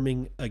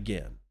forming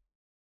again?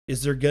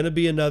 Is there going to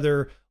be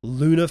another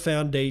Luna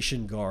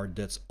Foundation guard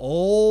that's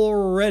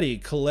already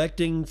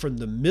collecting from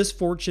the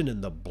misfortune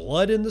and the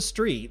blood in the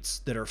streets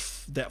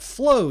that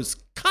flows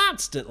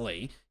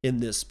constantly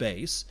in this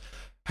space?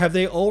 Have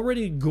they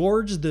already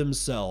gorged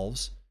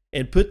themselves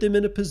and put them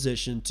in a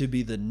position to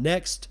be the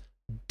next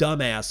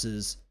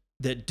dumbasses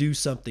that do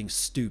something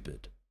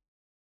stupid?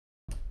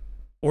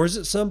 Or is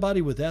it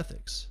somebody with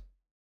ethics?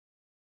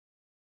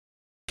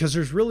 Because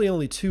there's really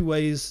only two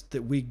ways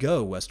that we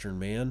go, Western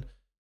man.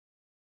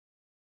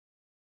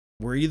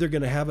 We're either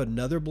going to have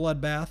another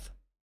bloodbath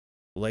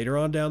later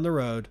on down the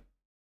road,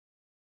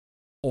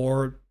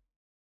 or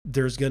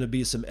there's going to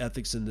be some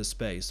ethics in this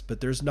space. But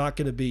there's not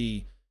going to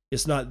be,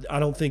 I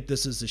don't think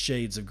this is a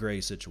shades of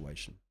gray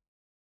situation.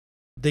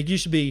 I think you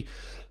should be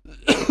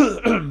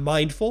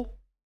mindful.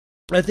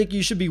 I think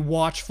you should be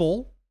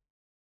watchful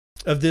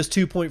of this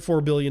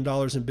 $2.4 billion in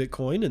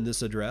Bitcoin in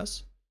this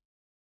address.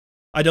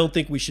 I don't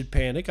think we should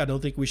panic. I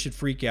don't think we should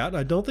freak out.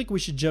 I don't think we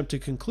should jump to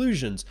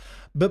conclusions.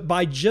 But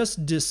by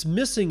just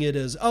dismissing it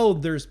as, oh,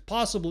 there's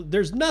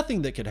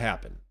nothing that could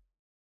happen,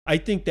 I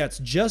think that's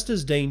just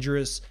as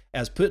dangerous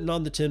as putting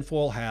on the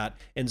tinfoil hat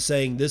and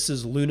saying this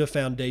is Luna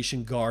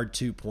Foundation Guard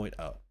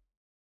 2.0.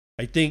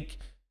 I think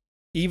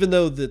even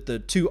though that the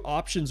two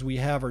options we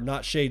have are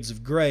not shades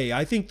of gray,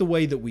 I think the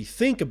way that we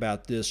think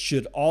about this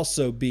should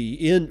also be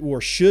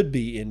should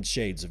be in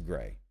shades of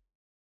gray.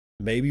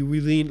 Maybe we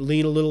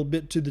lean a little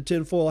bit to the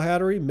tinfoil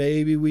hattery.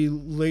 Maybe we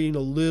lean a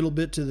little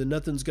bit to the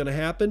nothing's going to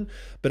happen.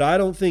 But I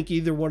don't think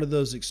either one of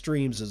those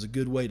extremes is a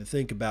good way to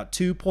think about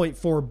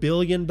 $2.4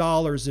 billion in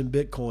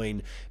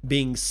Bitcoin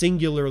being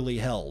singularly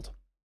held.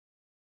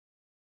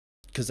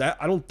 Because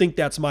I don't think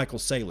that's Michael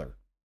Saylor.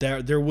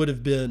 There would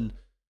have been,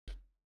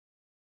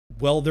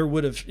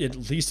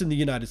 at least in the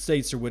United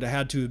States, there would have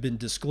had to have been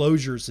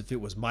disclosures if it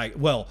was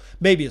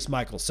maybe it's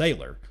Michael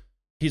Saylor.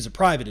 He's a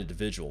private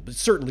individual, but it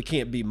certainly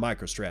can't be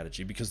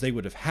MicroStrategy because they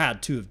would have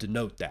had to have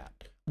denote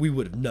that. We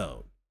would have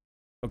known.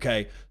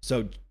 Okay?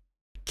 So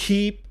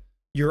keep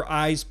your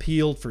eyes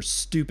peeled for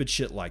stupid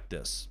shit like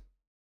this.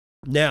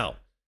 Now,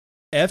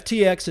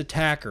 FTX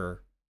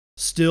attacker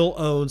still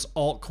owns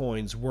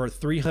altcoins worth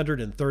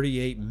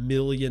 $338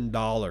 million.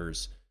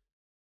 Liam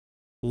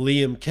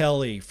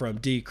Kelly from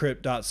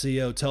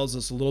Decrypt.co tells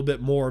us a little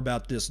bit more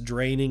about this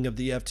draining of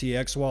the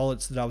FTX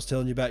wallets that I was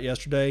telling you about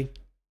yesterday.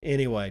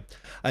 Anyway,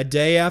 a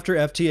day after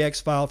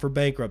FTX filed for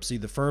bankruptcy,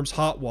 the firm's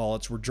hot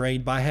wallets were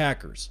drained by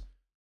hackers,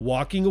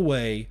 walking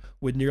away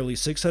with nearly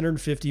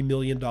 $650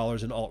 million in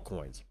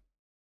altcoins.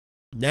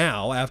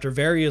 Now, after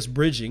various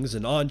bridgings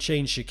and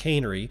on-chain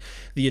chicanery,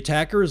 the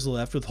attacker is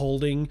left with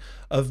holding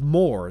of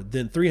more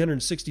than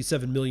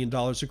 $367 million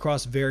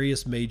across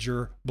various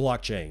major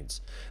blockchains.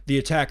 The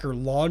attacker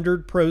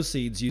laundered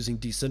proceeds using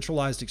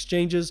decentralized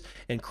exchanges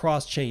and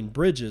cross-chain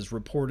bridges,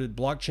 reported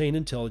blockchain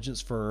intelligence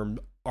firm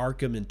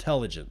Arkham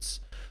Intelligence.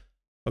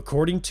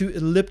 According to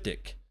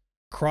Elliptic,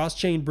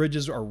 cross-chain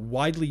bridges are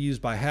widely used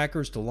by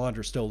hackers to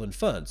launder stolen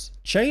funds.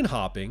 Chain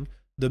hopping,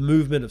 the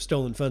movement of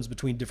stolen funds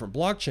between different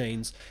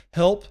blockchains,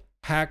 help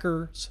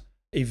hackers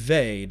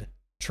evade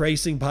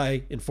tracing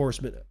by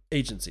enforcement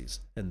agencies.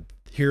 And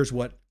here's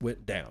what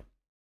went down.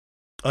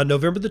 On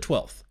November the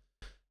 12th,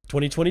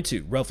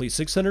 2022, roughly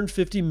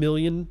 $650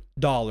 million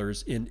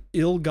in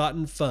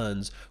ill-gotten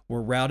funds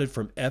were routed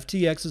from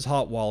FTX's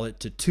hot wallet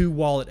to two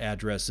wallet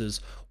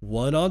addresses,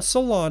 one on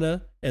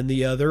Solana and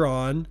the other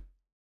on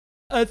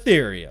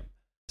Ethereum.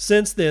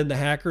 Since then, the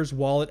hacker's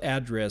wallet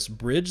address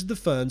bridged the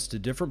funds to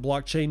different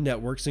blockchain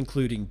networks,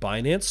 including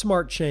Binance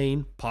Smart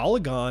Chain,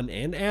 Polygon,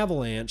 and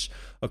Avalanche,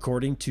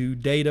 according to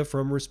data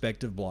from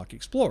respective block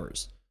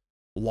explorers.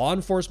 Law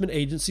enforcement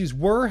agencies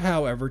were,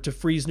 however, to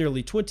freeze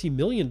nearly $20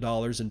 million in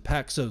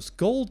Paxos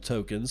Gold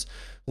tokens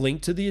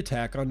linked to the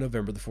attack on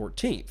November the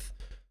 14th.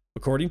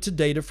 According to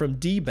data from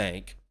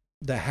DBank,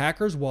 the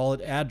hacker's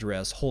wallet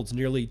address holds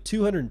nearly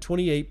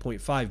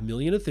 228.5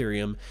 million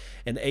Ethereum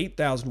and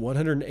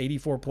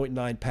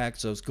 8,184.9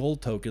 Paxos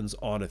Gold tokens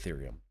on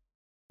Ethereum.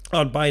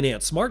 On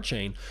Binance Smart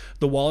Chain,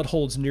 the wallet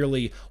holds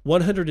nearly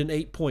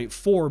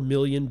 108.4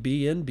 million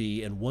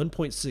BNB and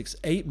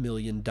 1.68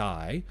 million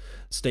DAI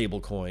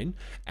stablecoin.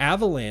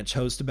 Avalanche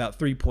hosts about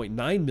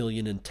 3.9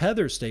 million in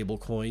Tether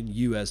stablecoin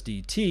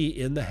USDT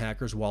in the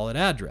hacker's wallet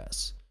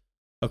address.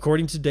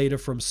 According to data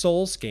from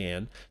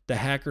SolScan, the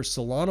hacker's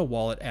Solana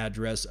wallet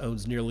address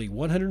owns nearly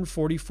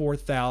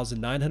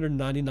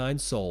 144,999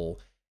 SOL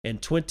and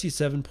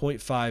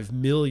 27.5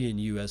 million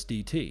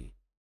USDT.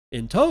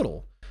 In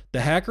total,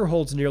 the hacker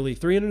holds nearly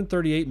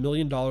 $338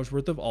 million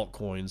worth of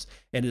altcoins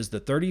and is the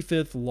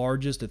 35th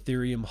largest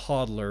Ethereum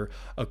hodler,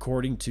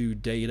 according to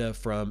data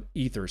from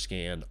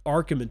Etherscan.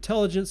 Arkham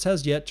Intelligence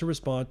has yet to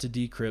respond to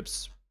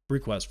Decrypt's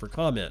request for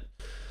comment.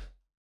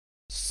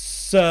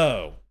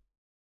 So,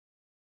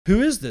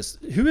 who is this?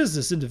 Who is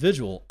this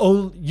individual?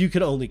 You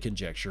can only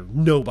conjecture.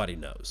 Nobody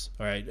knows.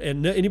 All right,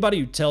 and anybody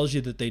who tells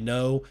you that they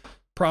know,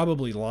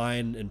 probably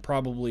lying and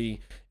probably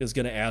is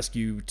going to ask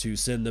you to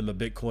send them a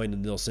Bitcoin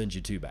and they'll send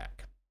you two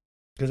back.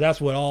 Because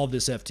that's what all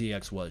this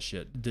FTX was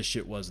this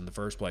shit was in the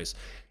first place.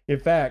 In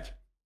fact,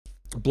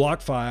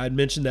 BlockFi, I'd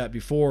mentioned that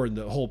before, and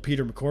the whole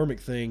Peter McCormick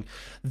thing,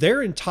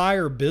 their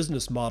entire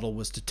business model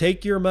was to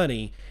take your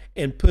money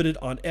and put it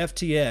on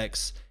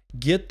FTX,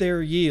 get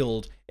their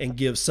yield, and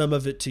give some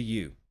of it to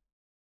you.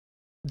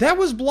 That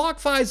was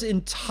BlockFi's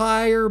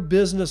entire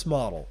business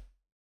model.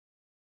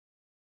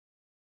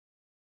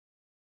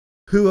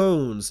 Who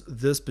owns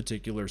this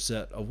particular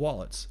set of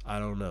wallets? I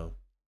don't know.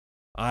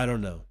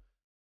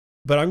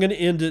 But I'm going to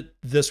end it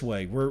this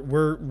way.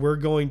 We're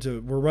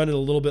running a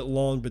little bit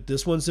long, but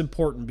this one's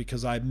important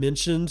because I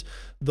mentioned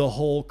the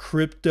whole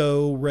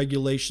crypto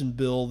regulation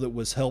bill that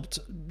was helped,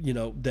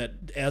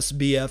 that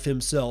SBF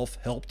himself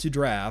helped to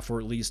draft, or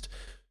at least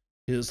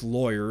his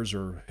lawyers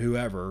or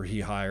whoever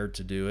he hired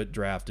to do it,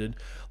 drafted.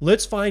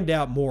 Let's find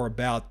out more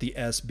about the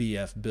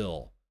SBF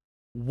bill.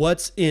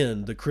 What's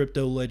in the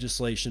crypto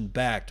legislation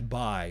backed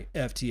by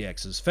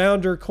FTX's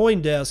founder?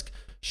 CoinDesk,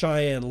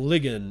 Cheyenne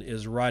Ligon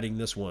is writing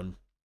this one.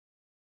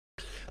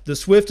 The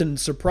swift and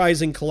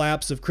surprising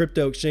collapse of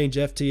crypto exchange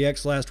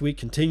FTX last week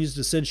continues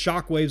to send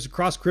shockwaves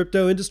across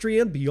crypto industry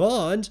and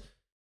beyond.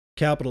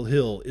 Capitol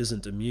Hill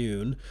isn't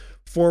immune.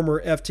 Former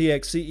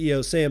FTX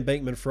CEO Sam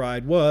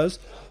Bankman-Fried was,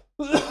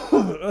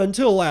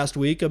 until last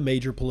week, a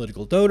major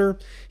political donor.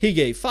 He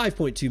gave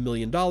 $5.2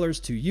 million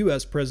to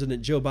U.S.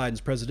 President Joe Biden's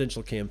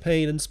presidential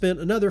campaign and spent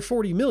another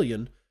 $40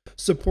 million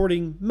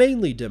supporting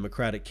mainly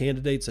Democratic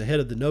candidates ahead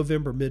of the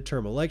November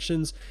midterm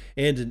elections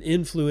and an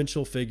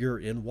influential figure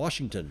in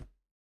Washington.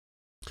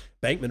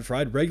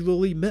 Bankman-Fried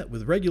regularly met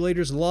with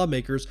regulators and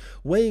lawmakers,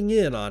 weighing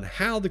in on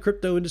how the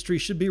crypto industry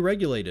should be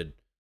regulated.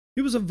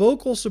 He was a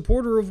vocal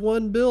supporter of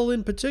one bill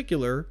in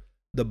particular,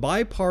 the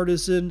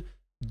bipartisan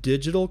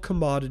Digital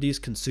Commodities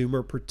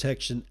Consumer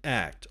Protection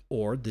Act,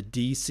 or the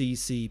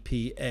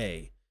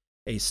DCCPA,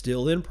 a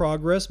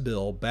still-in-progress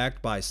bill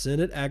backed by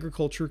Senate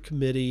Agriculture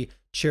Committee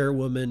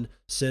Chairwoman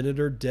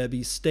Senator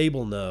Debbie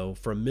Stabenow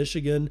from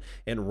Michigan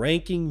and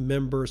Ranking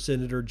Member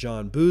Senator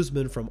John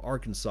Boozman from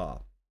Arkansas.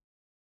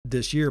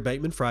 This year,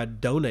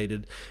 Bankman-Fried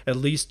donated at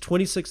least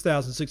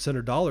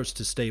 $26,600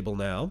 to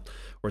Stabenow,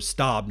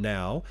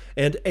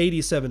 and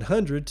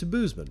 $8,700 to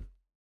Boozman.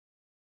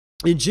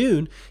 In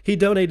June, he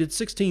donated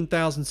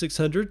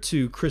 $16,600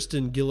 to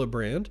Kristen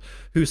Gillibrand,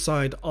 who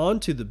signed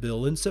onto the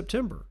bill in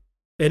September.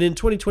 And in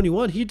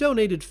 2021, he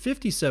donated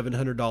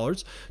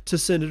 $5,700 to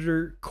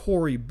Senator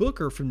Cory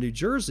Booker from New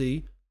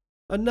Jersey,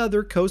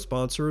 another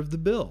co-sponsor of the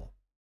bill.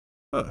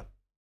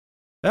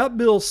 That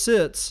bill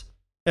sits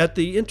at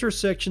the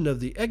intersection of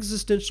the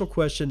existential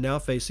question now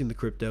facing the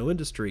crypto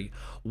industry.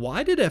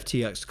 Why did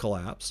FTX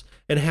collapse,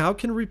 and how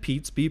can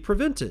repeats be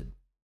prevented?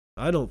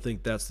 I don't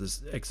think that's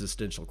this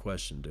existential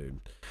question, dude.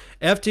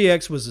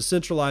 FTX was a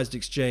centralized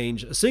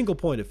exchange, a single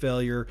point of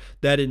failure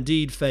that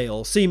indeed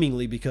failed,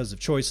 seemingly because of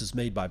choices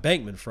made by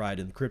Bankman-Fried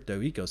in the crypto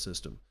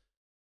ecosystem.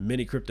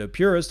 Many crypto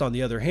purists, on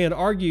the other hand,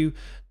 argue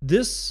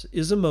this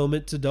is a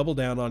moment to double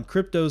down on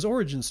crypto's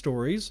origin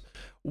stories,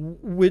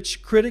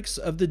 which critics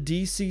of the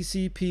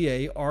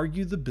DCCPA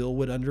argue the bill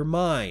would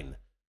undermine.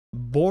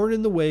 Born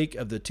in the wake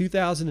of the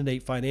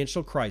 2008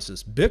 financial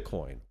crisis,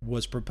 Bitcoin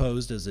was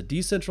proposed as a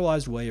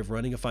decentralized way of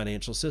running a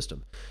financial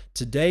system.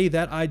 Today,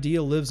 that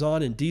idea lives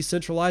on in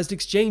decentralized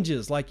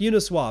exchanges like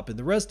Uniswap and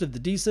the rest of the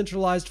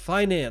decentralized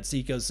finance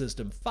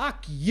ecosystem.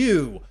 Fuck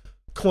you,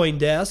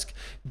 CoinDesk.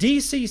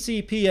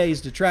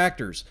 DCCPA's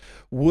detractors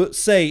would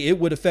say it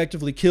would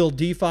effectively kill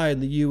DeFi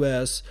in the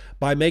US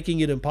by making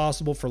it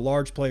impossible for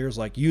large players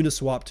like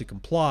Uniswap to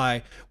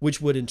comply, which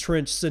would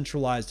entrench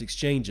centralized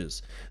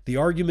exchanges. The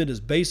argument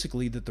is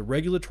basically that the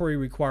regulatory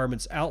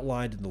requirements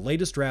outlined in the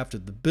latest draft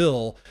of the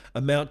bill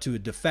amount to a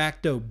de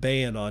facto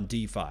ban on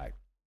DeFi.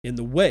 In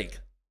the wake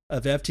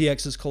of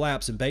FTX's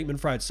collapse and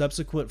Bankman-Fried's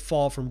subsequent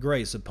fall from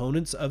grace,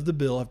 opponents of the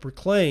bill have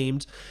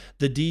proclaimed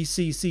the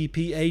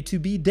DCCPA to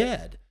be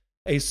dead,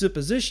 a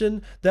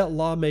supposition that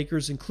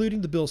lawmakers,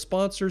 including the bill's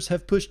sponsors,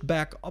 have pushed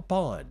back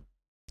upon.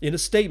 In a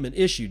statement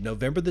issued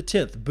November the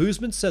 10th,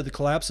 Boozman said the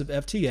collapse of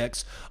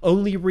FTX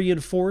only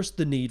reinforced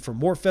the need for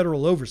more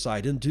federal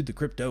oversight into the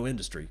crypto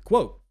industry.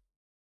 Quote,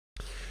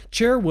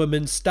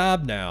 Chairwoman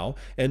Stabenow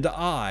and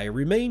I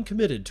remain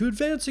committed to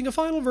advancing a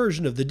final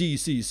version of the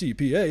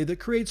DCCPA that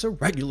creates a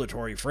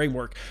regulatory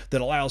framework that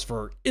allows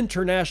for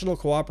international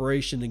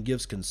cooperation and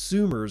gives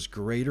consumers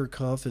greater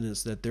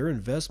confidence that their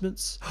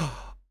investments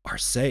are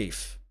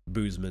safe,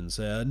 Boozman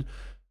said.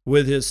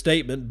 With his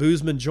statement,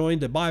 Boozman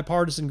joined a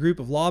bipartisan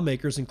group of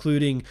lawmakers,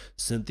 including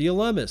Cynthia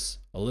Lummis,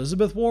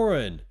 Elizabeth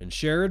Warren, and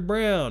Sherrod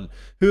Brown,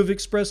 who have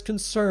expressed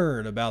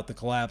concern about the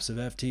collapse of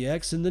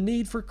FTX and the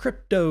need for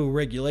crypto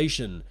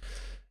regulation.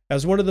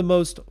 As one of the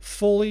most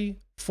fully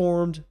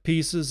formed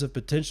pieces of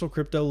potential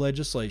crypto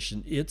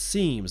legislation, it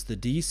seems the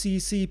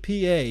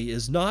DCCPA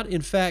is not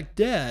in fact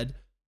dead,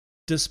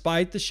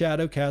 despite the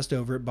shadow cast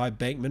over it by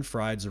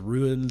Bankman-Fried's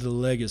ruined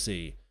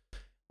legacy.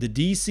 The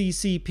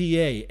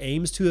DCCPA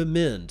aims to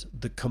amend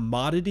the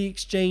Commodity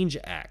Exchange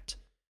Act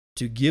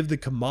to give the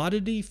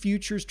Commodity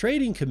Futures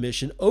Trading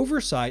Commission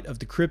oversight of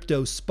the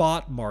crypto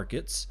spot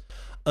markets,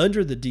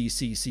 Under the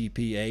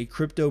DCCPA,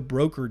 crypto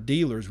broker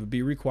dealers would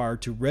be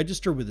required to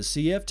register with the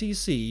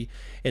CFTC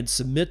and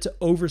submit to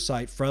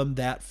oversight from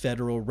that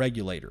federal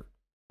regulator.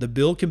 The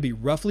bill can be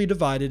roughly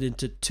divided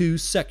into two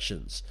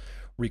sections: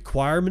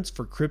 requirements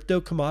for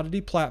crypto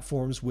commodity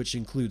platforms, which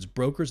includes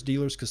brokers,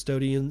 dealers,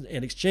 custodians,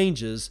 and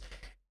exchanges,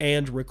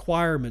 and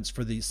requirements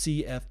for the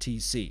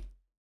CFTC.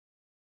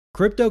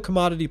 Crypto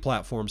commodity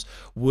platforms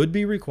would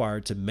be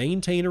required to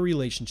maintain a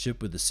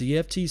relationship with the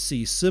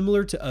CFTC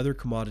similar to other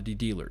commodity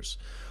dealers.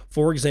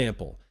 For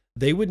example,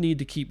 they would need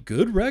to keep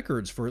good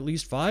records for at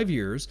least 5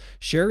 years,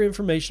 share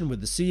information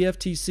with the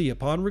CFTC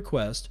upon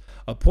request,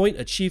 appoint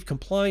a chief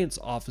compliance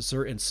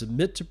officer, and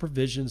submit to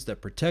provisions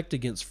that protect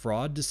against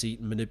fraud, deceit,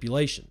 and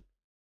manipulation.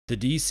 The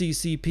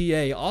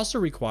DCCPA also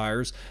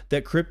requires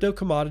that crypto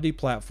commodity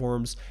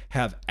platforms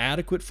have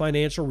adequate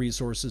financial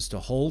resources to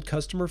hold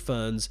customer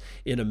funds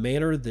in a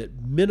manner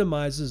that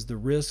minimizes the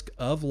risk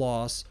of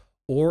loss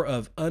or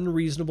of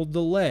unreasonable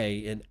delay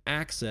in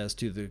access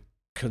to the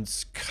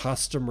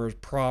customer's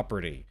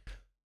property.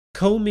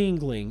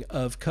 Commingling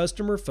of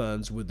customer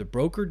funds with the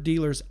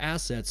broker-dealer's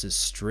assets is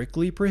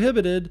strictly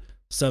prohibited,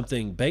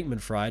 something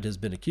Bankman-Fried has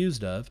been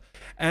accused of,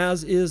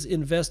 as is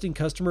investing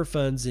customer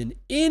funds in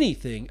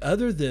anything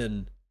other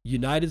than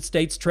United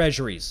States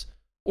treasuries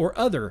or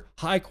other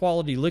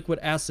high-quality liquid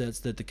assets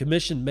that the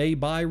Commission may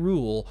by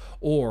rule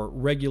or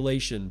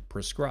regulation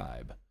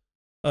prescribe.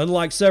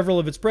 Unlike several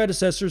of its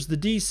predecessors, the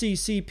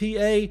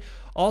DCCPA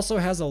also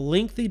has a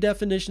lengthy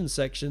definition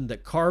section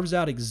that carves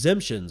out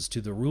exemptions to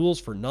the rules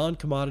for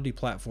non-commodity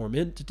platform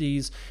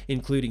entities,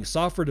 including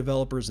software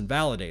developers and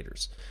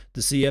validators.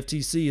 The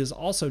CFTC is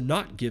also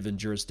not given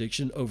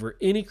jurisdiction over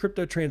any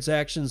crypto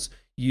transactions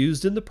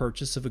used in the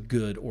purchase of a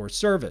good or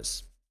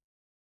service.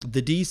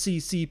 The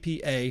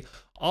DCCPA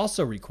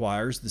also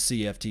requires the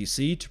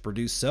CFTC to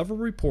produce several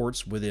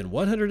reports within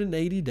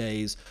 180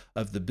 days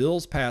of the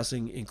bill's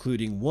passing,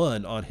 including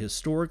one on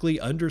historically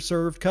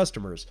underserved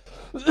customers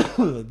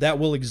that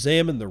will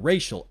examine the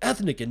racial,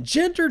 ethnic, and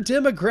gender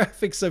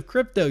demographics of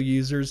crypto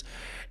users,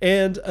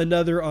 and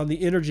another on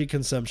the energy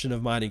consumption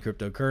of mining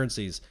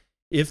cryptocurrencies.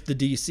 If the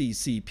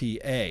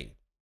DCCPA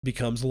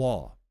becomes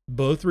law,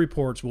 both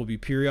reports will be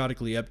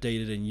periodically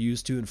updated and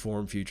used to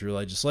inform future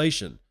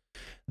legislation.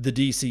 The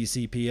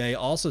DCCPA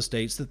also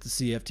states that the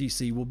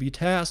CFTC will be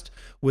tasked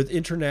with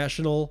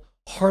international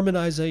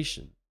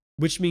harmonization,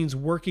 which means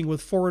working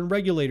with foreign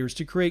regulators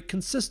to create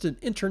consistent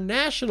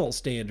international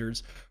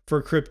standards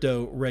for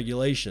crypto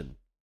regulation.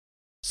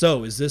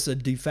 So, is this a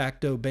de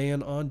facto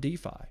ban on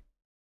DeFi?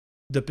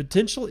 The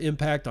potential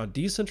impact on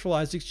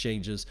decentralized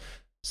exchanges,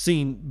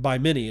 seen by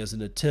many as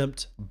an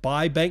attempt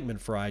by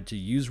Bankman-Fried to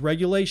use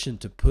regulation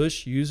to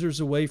push users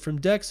away from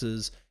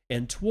DEXs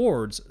and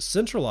towards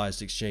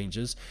centralized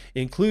exchanges,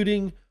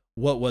 including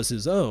what was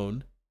his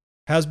own,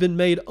 has been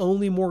made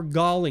only more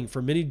galling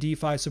for many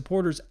DeFi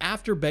supporters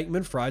after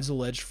Bankman-Fried's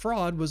alleged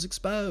fraud was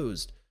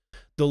exposed.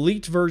 The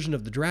leaked version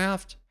of the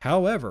draft,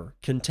 however,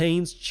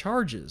 contains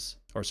changes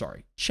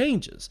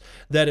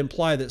that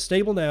imply that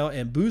StableNow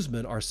and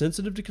Boozman are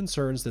sensitive to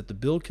concerns that the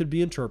bill could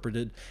be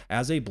interpreted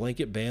as a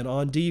blanket ban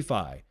on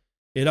DeFi.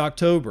 In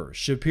October,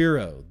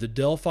 Shapiro, the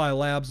Delphi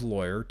Labs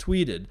lawyer,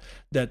 tweeted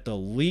that the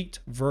leaked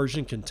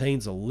version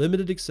contains a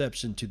limited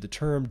exception to the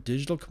term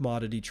digital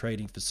commodity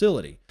trading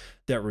facility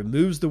that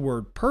removes the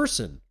word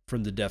person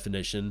from the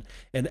definition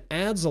and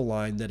adds a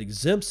line that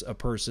exempts a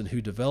person who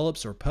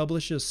develops or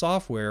publishes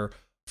software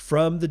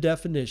from the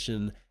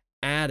definition,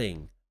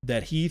 adding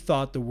that he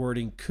thought the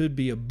wording could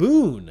be a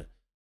boon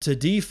to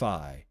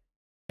DeFi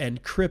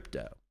and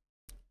crypto.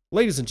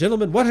 Ladies and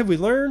gentlemen, what have we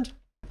learned?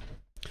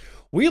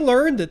 We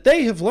learned that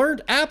they have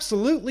learned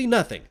absolutely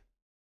nothing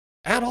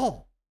at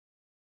all.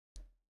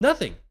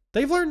 Nothing.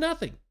 They've learned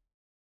nothing.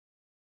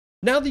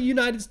 Now the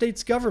United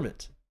States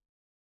government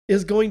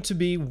is going to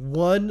be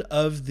one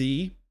of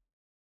the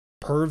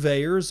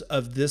purveyors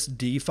of this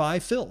DeFi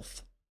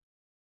filth.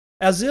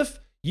 As if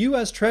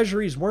U.S.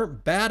 treasuries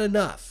weren't bad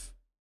enough,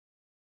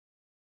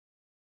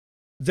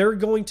 they're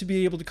going to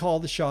be able to call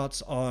the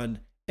shots on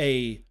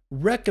a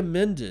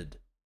recommended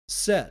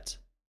set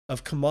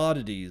of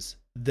commodities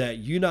that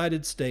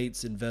United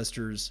States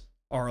investors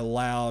are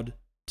allowed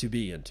to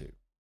be into.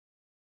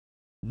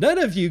 None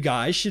of you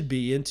guys should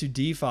be into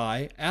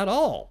DeFi at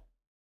all.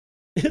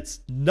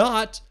 It's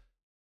not,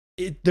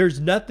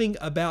 there's nothing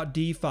about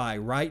DeFi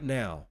right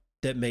now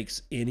that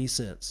makes any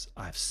sense.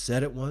 I've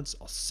said it once,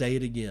 I'll say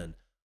it again.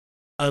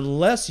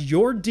 Unless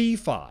your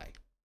DeFi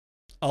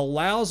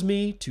allows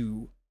me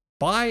to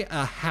buy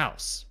a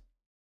house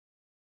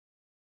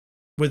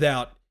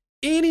without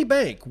any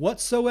bank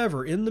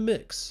whatsoever in the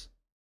mix,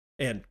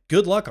 and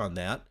good luck on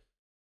that,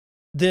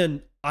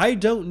 then I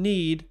don't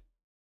need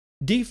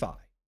DeFi.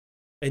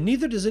 And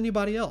neither does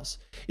anybody else.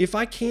 If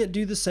I can't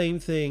do the same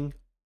thing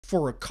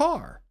for a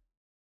car,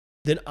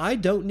 then I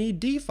don't need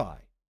DeFi.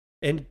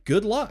 And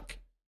good luck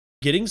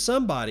getting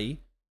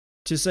somebody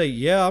to say,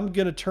 yeah, I'm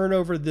going to turn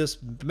over this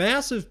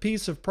massive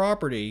piece of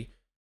property.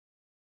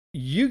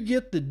 You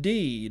get the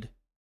deed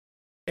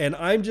And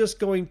I'm just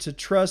going to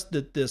trust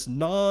that this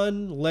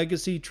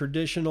non-legacy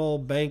traditional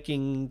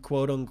banking,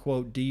 quote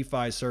unquote,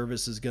 DeFi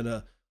service is going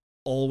to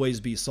always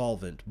be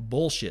solvent.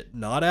 Bullshit.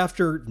 Not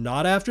after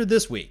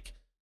this week,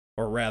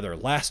 or rather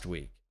last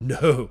week.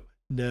 No.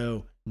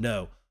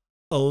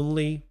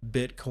 Only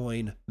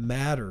Bitcoin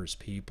matters,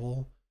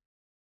 people.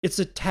 It's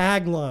a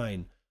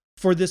tagline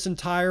for this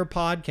entire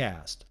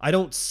podcast. I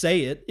don't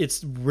say it,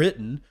 it's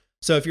written.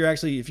 So if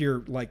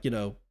you're like,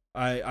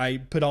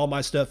 I put all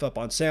my stuff up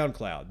on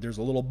SoundCloud. There's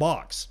a little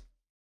box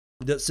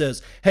that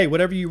says, hey,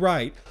 whatever you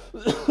write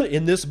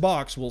in this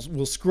box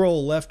will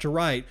scroll left to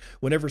right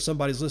whenever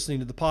somebody's listening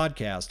to the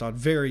podcast on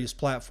various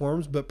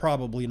platforms, but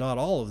probably not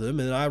all of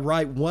them. And I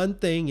write one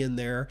thing in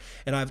there,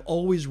 and I've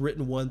always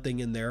written one thing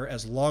in there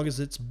as long as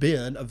it's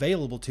been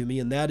available to me,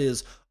 and that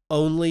is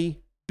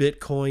only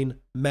Bitcoin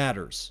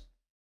matters.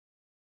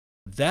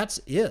 That's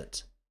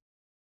it.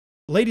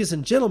 Ladies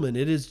and gentlemen,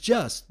 it is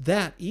just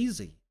that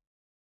easy.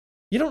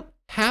 You don't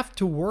have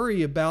to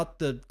worry about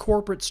the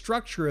corporate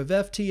structure of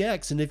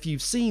FTX. And if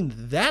you've seen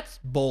that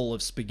bowl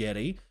of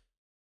spaghetti,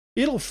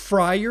 it'll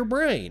fry your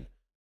brain.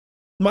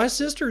 My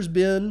sister's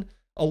been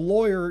a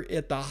lawyer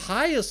at the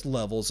highest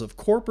levels of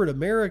corporate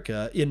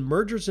America in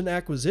mergers and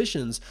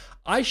acquisitions.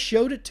 I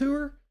showed it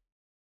to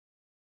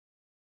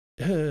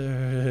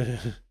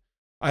her.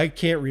 I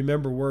can't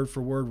remember word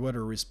for word what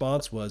her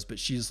response was, but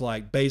she's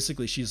like,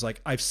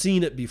 I've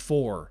seen it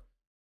before.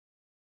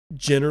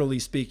 Generally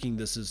speaking,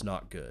 this is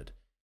not good.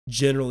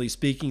 Generally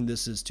speaking,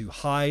 this is to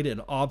hide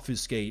and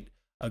obfuscate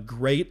a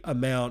great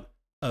amount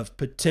of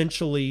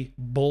potentially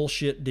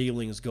bullshit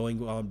dealings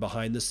going on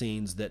behind the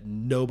scenes that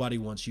nobody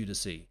wants you to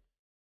see.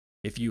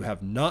 If you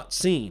have not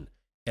seen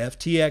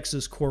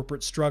FTX's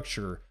corporate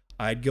structure,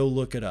 I'd go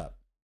look it up.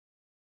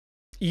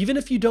 Even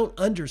if you don't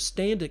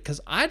understand it,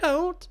 because I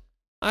don't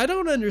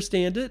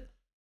understand it.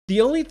 The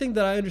only thing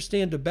that I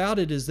understand about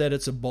it is that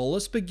it's a bowl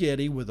of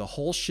spaghetti with a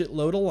whole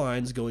shitload of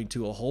lines going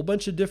to a whole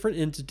bunch of different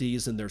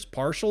entities, and there's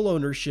partial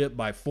ownership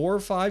by 4 or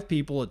 5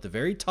 people at the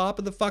very top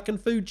of the fucking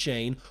food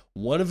chain,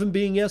 one of them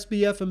being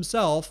SBF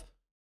himself.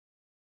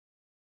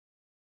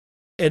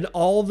 And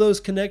all those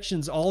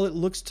connections, all it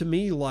looks to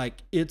me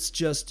like it's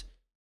just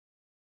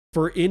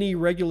for any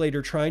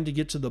regulator trying to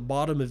get to the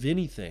bottom of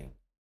anything,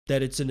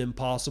 that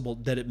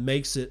it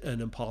makes it an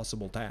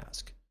impossible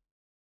task.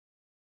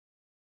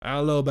 I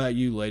don't know about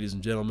you, ladies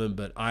and gentlemen,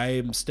 but I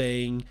am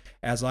staying,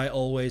 as I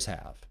always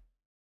have,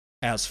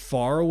 as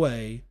far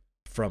away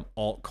from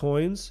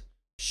altcoins,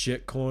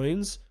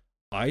 shitcoins,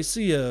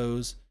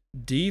 ICOs,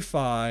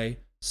 DeFi,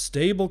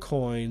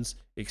 stablecoins,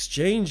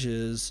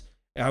 exchanges.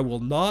 I will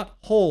not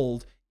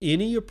hold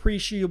any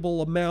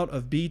appreciable amount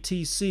of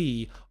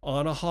BTC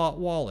on a hot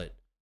wallet.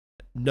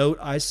 Note,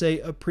 I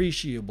say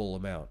appreciable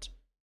amount.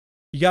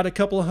 You got a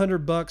couple of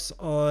 $100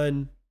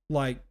 on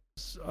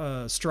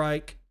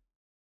Strike.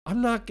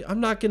 I'm not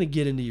going to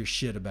get into your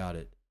shit about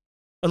it.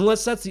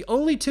 Unless that's the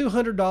only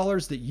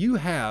 $200 that you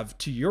have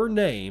to your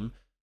name,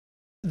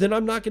 then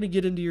I'm not going to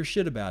get into your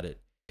shit about it.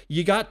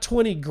 You got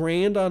 20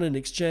 grand on an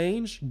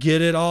exchange? Get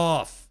it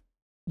off.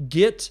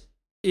 Get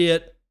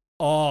it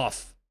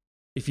off.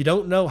 If you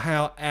don't know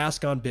how,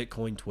 ask on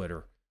Bitcoin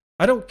Twitter.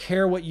 I don't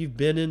care what you've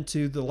been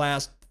into the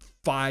last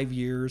 5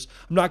 years.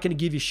 I'm not going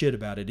to give you shit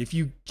about it. If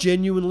you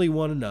genuinely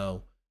want to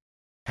know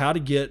how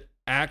to get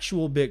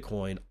actual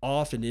Bitcoin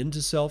off and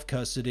into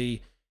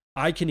self-custody,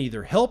 I can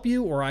either help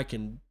you or I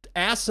can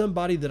ask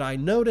somebody that I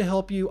know to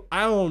help you.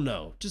 I don't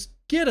know. Just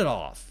get it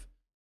off.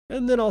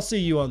 And then I'll see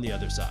you on the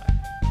other side.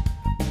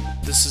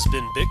 This has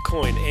been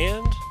Bitcoin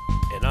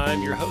and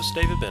I'm your host,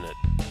 David Bennett.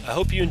 I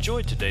hope you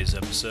enjoyed today's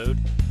episode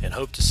and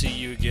hope to see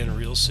you again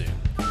real soon.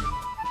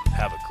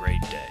 Have a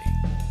great day.